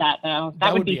love that though.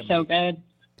 That would be so good.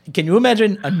 Can you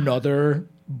imagine another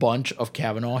bunch of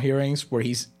Kavanaugh hearings where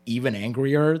he's even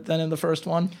angrier than in the first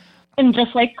one? And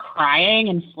just like crying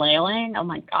and flailing. Oh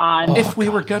my God. If we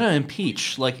were gonna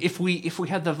impeach, like if we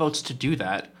had the votes to do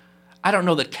that, I don't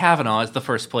know that Kavanaugh is the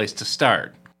first place to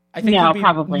start. I think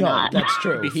probably not. That's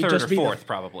true. He'd third or fourth,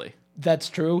 probably. That's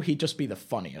true. He'd just be the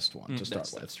funniest one to start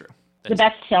with. That's true. The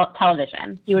best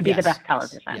television. He would be the best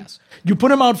television. Yes. You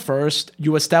put him out first.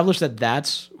 You establish that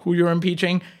that's who you're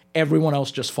impeaching. Everyone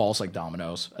else just falls like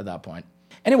dominoes at that point.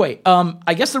 Anyway,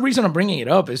 I guess the reason I'm bringing it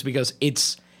up is because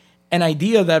it's an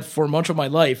idea that for much of my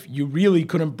life you really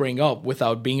couldn't bring up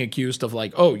without being accused of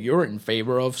like, oh, you're in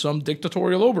favor of some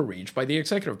dictatorial overreach by the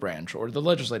executive branch or the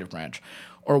legislative branch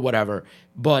or whatever.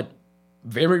 But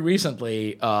very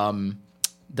recently,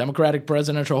 Democratic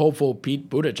presidential hopeful Pete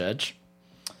Buttigieg,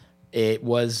 it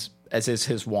was, as is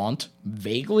his wont,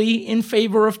 vaguely in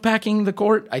favor of packing the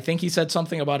court. I think he said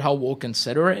something about how we'll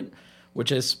consider it,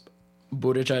 which is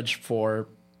Buttigieg for...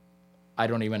 I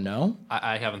don't even know.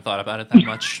 I haven't thought about it that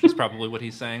much. Is probably what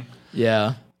he's saying.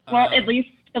 Yeah. Well, at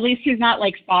least he's not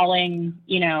like falling,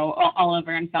 all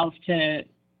over himself to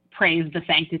praise the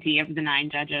sanctity of the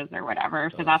 9 judges or whatever.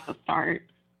 So that's a start.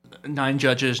 9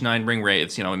 judges, 9 ring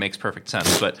wraiths. It makes perfect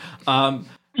sense. But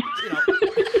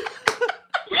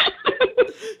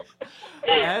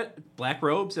black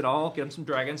robes at all. Get him some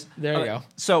dragons. There you go.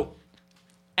 So.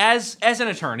 As an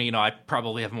attorney, I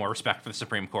probably have more respect for the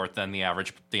Supreme Court than the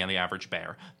average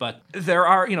bear. But there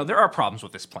are problems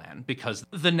with this plan because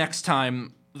the next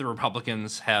time the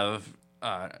Republicans have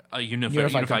a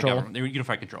unified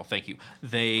control, thank you,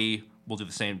 they will do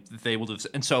the same. They will do this,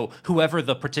 and so whoever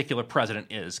the particular president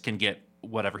is can get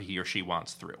whatever he or she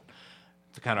wants through.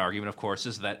 The kind of argument, of course,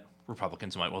 is that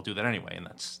Republicans might well do that anyway, and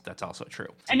that's also true.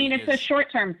 I mean, it's a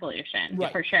short-term solution,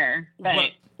 Right. for sure.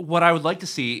 But What I would like to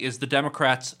see is the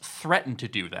Democrats threaten to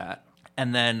do that,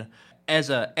 and then as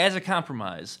a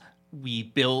compromise,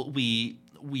 we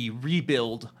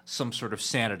rebuild some sort of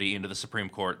sanity into the Supreme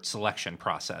Court selection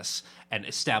process and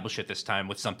establish it this time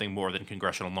with something more than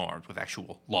congressional norms, with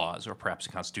actual laws or perhaps a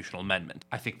constitutional amendment.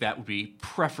 I think that would be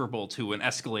preferable to an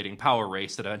escalating power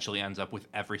race that eventually ends up with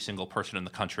every single person in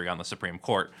the country on the Supreme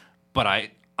Court. But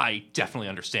I definitely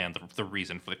understand the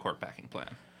reason for the court packing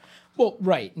plan. Well,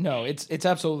 right. No, it's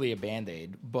absolutely a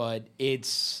Band-Aid, but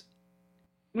it's...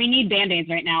 we need Band-Aids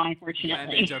right now, unfortunately.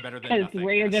 Band-Aids are better than because nothing,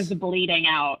 we're yes. just bleeding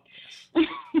out.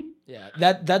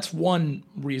 Yeah, that's one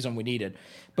reason we need it.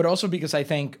 But also because I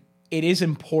think it is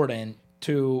important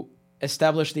to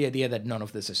establish the idea that none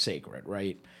of this is sacred,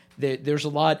 right? There's a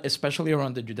lot, especially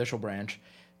around the judicial branch,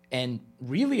 and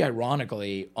really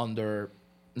ironically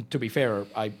to be fair,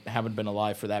 I haven't been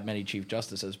alive for that many Chief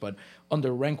Justices, but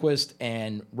under Rehnquist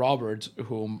and Roberts,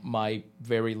 whom my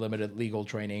very limited legal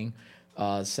training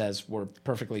says were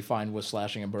perfectly fine with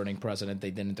slashing and burning precedent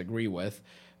they didn't agree with,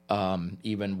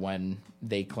 even when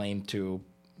they claimed to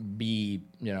be,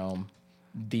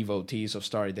 devotees of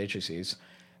stare decisis.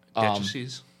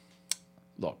 Decisis?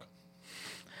 Look.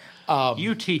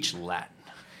 You teach Latin.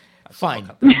 Fine.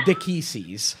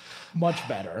 Decisis. Much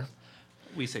better.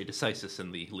 We say decisis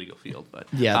in the legal field, but...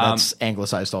 Yeah, that's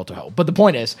anglicized all to hell. But the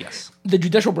point is, Yes. the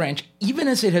judicial branch, even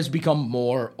as it has become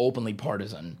more openly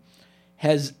partisan,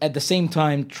 has at the same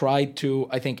time tried to,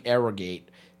 I think, arrogate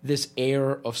this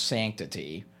air of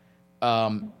sanctity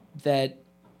that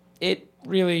it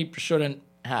really shouldn't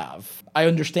have. I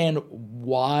understand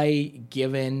why,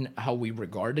 given how we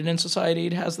regard it in society,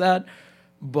 it has that,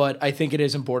 but I think it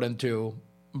is important to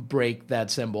break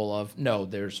that symbol of, no,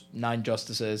 there's 9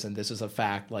 justices and this is a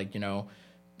fact, like,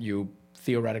 you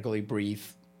theoretically breathe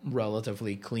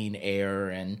relatively clean air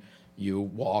and you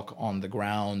walk on the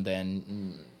ground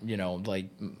and,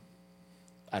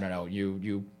 I don't know,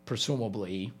 you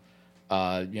presumably,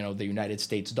 the United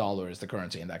States dollar is the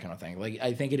currency and that kind of thing. Like,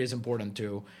 I think it is important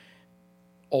to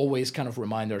always kind of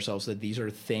remind ourselves that these are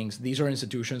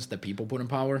institutions that people put in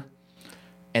power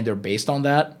and they're based on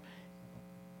that.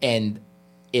 And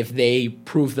if they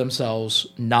prove themselves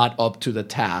not up to the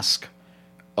task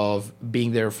of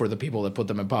being there for the people that put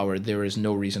them in power, there is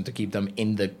no reason to keep them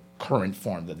in the current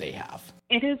form that they have.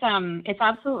 It is, it's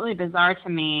absolutely bizarre to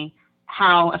me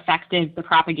how effective the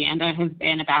propaganda has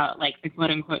been about, like, the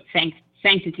quote-unquote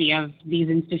sanctity of these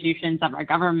institutions of our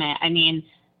government. I mean,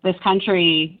 this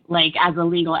country, like, as a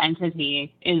legal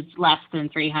entity, is less than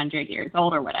 300 years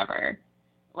old or whatever.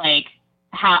 Like,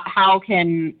 how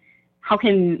can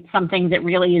something that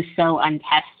really is so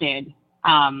untested,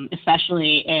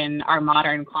 especially in our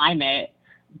modern climate,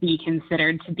 be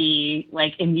considered to be,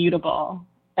 like, immutable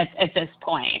at this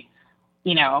point?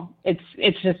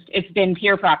 It's been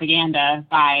pure propaganda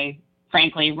by,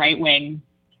 frankly, right-wing,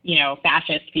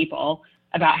 fascist people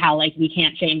about how, like, we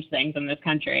can't change things in this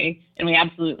country, and we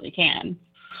absolutely can.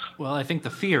 Well, I think the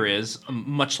fear is,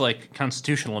 much like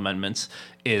constitutional amendments,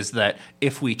 is that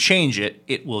if we change it,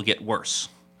 it will get worse.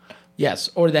 Yes,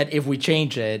 or that if we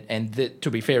change it, and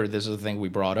to be fair, this is the thing we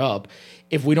brought up,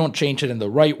 if we don't change it in the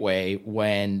right way,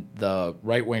 when the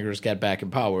right-wingers get back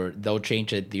in power, they'll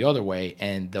change it the other way,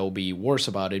 and they'll be worse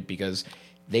about it because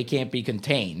they can't be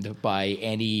contained by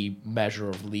any measure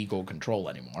of legal control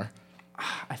anymore.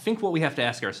 I think what we have to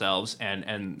ask ourselves,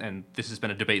 and this has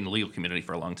been a debate in the legal community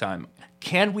for a long time,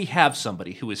 can we have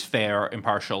somebody who is fair,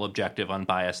 impartial, objective,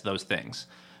 unbiased, those things?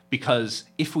 Because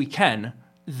if we can,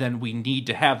 then we need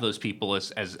to have those people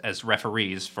as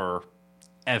referees for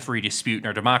every dispute in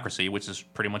our democracy, which is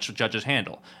pretty much what judges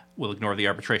handle. We'll ignore the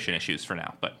arbitration issues for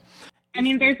now, but... I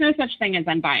mean, there's no such thing as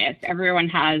unbiased. Everyone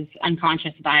has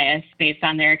unconscious bias based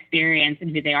on their experience and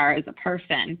who they are as a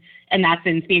person. And that's,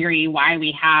 in theory, why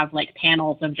we have, like,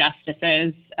 panels of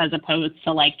justices as opposed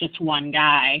to, like, just one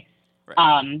guy.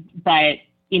 Right. But,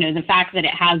 the fact that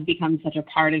it has become such a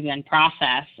partisan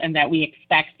process and that we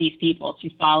expect these people to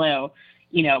follow,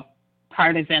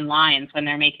 partisan lines when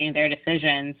they're making their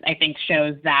decisions, I think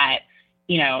shows that,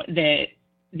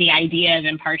 the idea of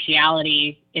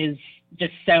impartiality is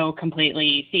just so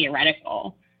completely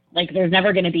theoretical. Like, there's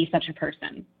never going to be such a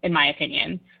person, in my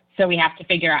opinion. So we have to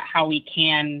figure out how we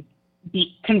can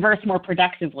converse more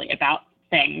productively about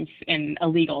things in a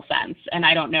legal sense. And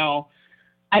I don't know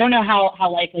how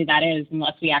likely that is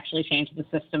unless we actually change the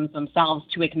systems themselves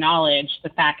to acknowledge the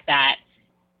fact that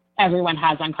everyone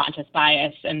has unconscious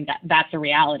bias and that's a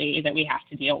reality that we have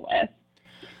to deal with.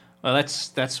 Well,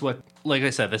 that's what, like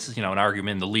I said, this is, an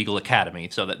argument in the legal academy,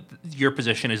 so that your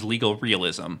position is legal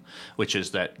realism, which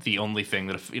is that the only thing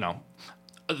that you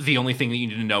need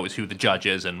to know is who the judge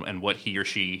is and what he or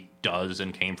she does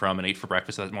and came from and ate for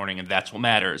breakfast that morning, and that's what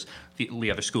matters.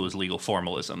 The other school is legal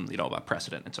formalism, about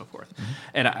precedent and so forth. Mm-hmm.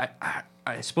 And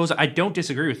I suppose I don't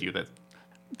disagree with you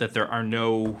that there are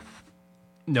no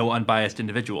unbiased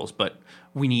individuals, but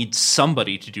we need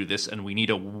somebody to do this, and we need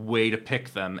a way to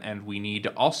pick them, and we need to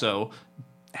also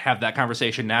have that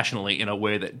conversation nationally in a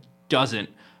way that doesn't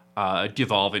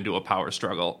devolve into a power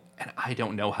struggle. And I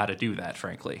don't know how to do that,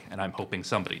 frankly, and I'm hoping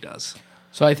somebody does.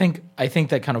 So I think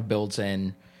that kind of builds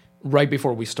in right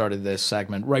before we started this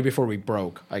segment, right before we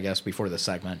broke, I guess, before this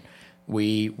segment,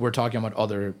 we were talking about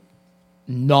other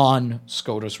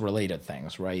non-SCOTUS related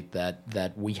things, right,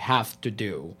 that we have to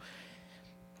do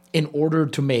in order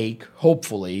to make,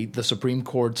 hopefully, the Supreme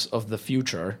Courts of the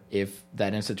future, if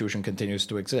that institution continues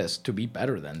to exist, to be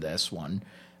better than this one.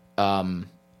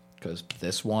 Because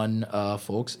this one,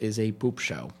 folks, is a poop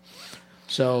show.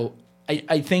 So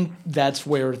I think that's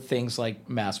where things like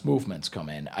mass movements come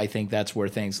in. I think that's where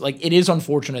things, like, it is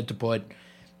unfortunate to put,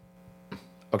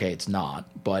 okay, it's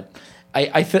not, but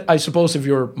I suppose if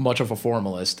you're much of a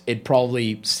formalist, it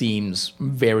probably seems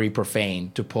very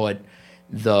profane to put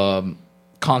the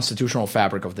constitutional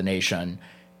fabric of the nation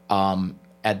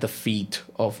at the feet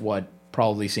of what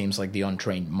probably seems like the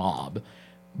untrained mob.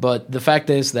 But the fact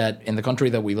is that in the country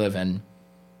that we live in,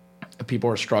 people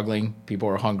are struggling, people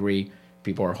are hungry,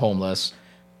 people are homeless,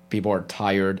 people are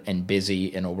tired and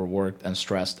busy and overworked and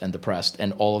stressed and depressed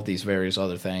and all of these various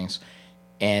other things.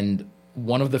 And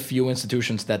one of the few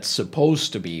institutions that's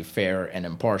supposed to be fair and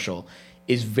impartial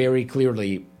is very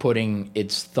clearly putting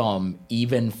its thumb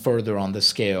even further on the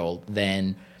scale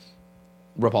than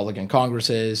Republican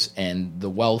Congresses and the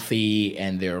wealthy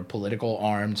and their political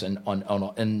arms and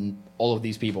all of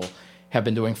these people have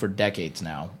been doing for decades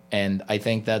now. And I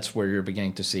think that's where you're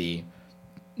beginning to see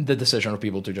the decision of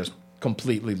people to just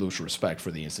completely lose respect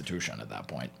for the institution at that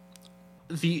point.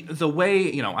 The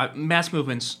way, mass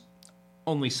movements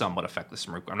only somewhat affect the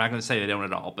Supreme Court. I'm not going to say they don't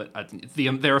at all, but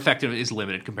their effectiveness is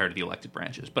limited compared to the elected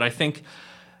branches. But I think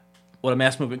what a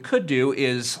mass movement could do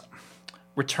is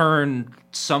return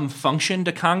some function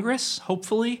to Congress,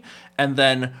 hopefully, and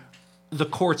then the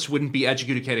courts wouldn't be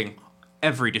adjudicating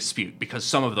every dispute, because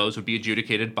some of those would be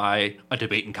adjudicated by a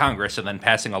debate in Congress and then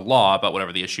passing a law about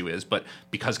whatever the issue is. But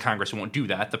because Congress won't do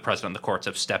that, the president and the courts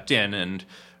have stepped in and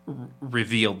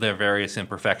revealed their various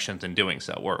imperfections in doing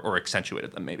so, or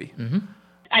accentuated them, maybe. Mm-hmm.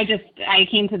 I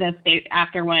came to this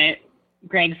after what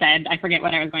Greg said. I forget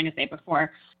what I was going to say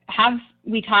before. Have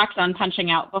we talked on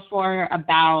Punching Out before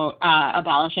about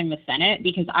abolishing the Senate?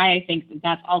 Because I think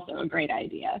that's also a great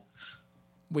idea.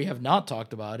 We have not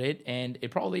talked about it, and it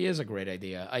probably is a great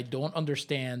idea. I don't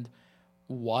understand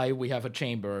why we have a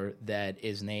chamber that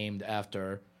is named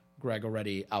after, Greg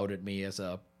already outed me as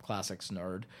a classics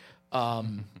nerd,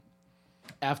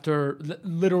 after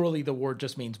literally the word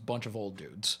just means bunch of old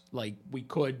dudes. Like, we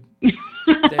could,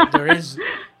 there is,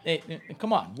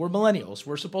 come on, we're millennials.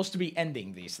 We're supposed to be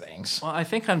ending these things. Well, I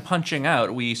think on Punching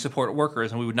Out, we support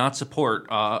workers, and we would not support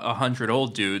 100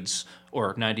 old dudes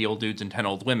or 90 old dudes and 10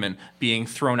 old women being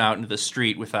thrown out into the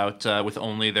street without with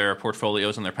only their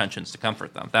portfolios and their pensions to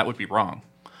comfort them. That would be wrong.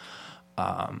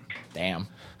 Damn.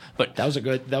 But that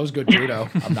was good judo.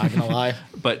 I'm not gonna lie.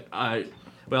 But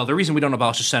well, the reason we don't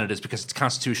abolish the Senate is because it's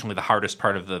constitutionally the hardest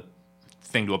part of the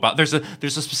thing to abolish.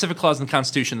 There's a specific clause in the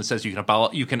Constitution that says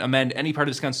you can amend any part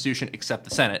of this Constitution except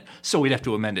the Senate. So we'd have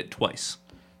to amend it twice.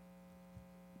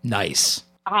 Nice.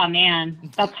 Oh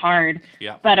man, that's hard.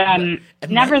 Yeah. But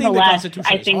nevertheless,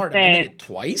 I think hard. that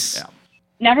twice. Yeah.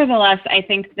 Nevertheless, I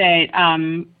think that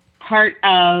part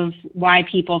of why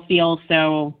people feel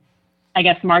so, I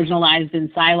guess, marginalized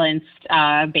and silenced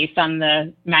based on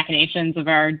the machinations of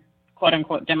our quote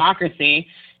unquote democracy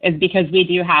is because we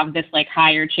do have this like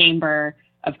higher chamber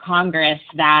of Congress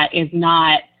that is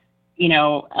not,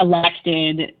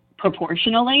 elected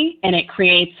proportionally, and it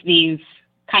creates these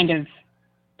kind of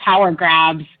power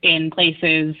grabs in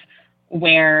places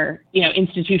where,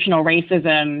 institutional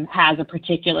racism has a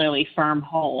particularly firm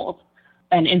hold,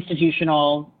 and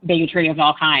institutional bigotry of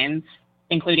all kinds,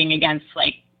 including against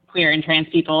like queer and trans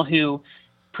people who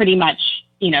pretty much,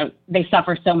 they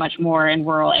suffer so much more in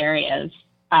rural areas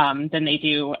than they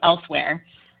do elsewhere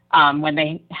when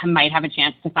they might have a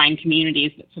chance to find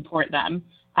communities that support them.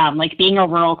 Like being a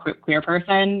rural queer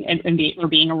person or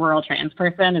being a rural trans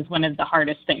person is one of the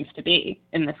hardest things to be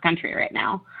in this country right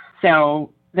now.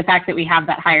 So the fact that we have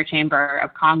that higher chamber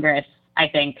of Congress, I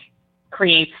think,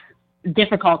 creates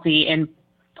difficulty in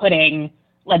putting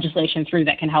legislation through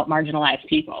that can help marginalized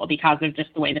people because of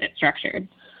just the way that it's structured.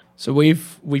 So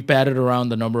we've batted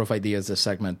around a number of ideas this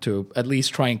segment to at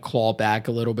least try and claw back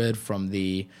a little bit from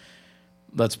the,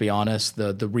 let's be honest,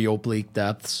 the real bleak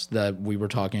depths that we were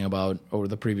talking about over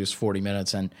the previous 40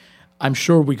 minutes. And I'm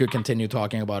sure we could continue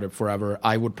talking about it forever.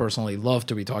 I would personally love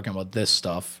to be talking about this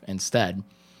stuff instead.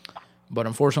 But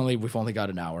unfortunately, we've only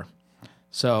got an hour.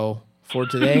 So for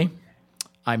today,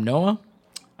 I'm Noah.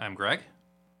 I'm Greg.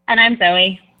 And I'm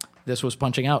Zoe. This was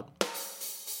Punching Out.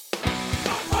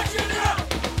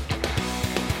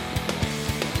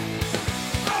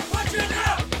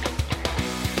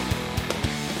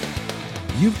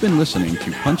 You've been listening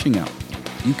to Punching Out.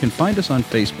 You can find us on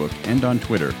Facebook and on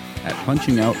Twitter at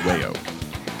PunchingOutWayo.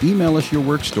 Email us your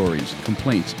work stories,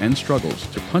 complaints, and struggles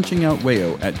to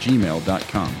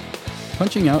punchingoutwayo@gmail.com.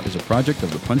 Punching Out is a project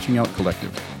of the Punching Out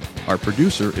Collective. Our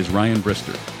producer is Ryan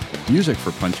Brister. Music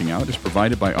for Punching Out is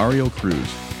provided by Ariel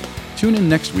Cruz. Tune in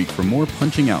next week for more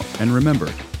Punching Out, and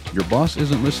remember, your boss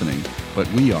isn't listening, but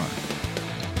we are.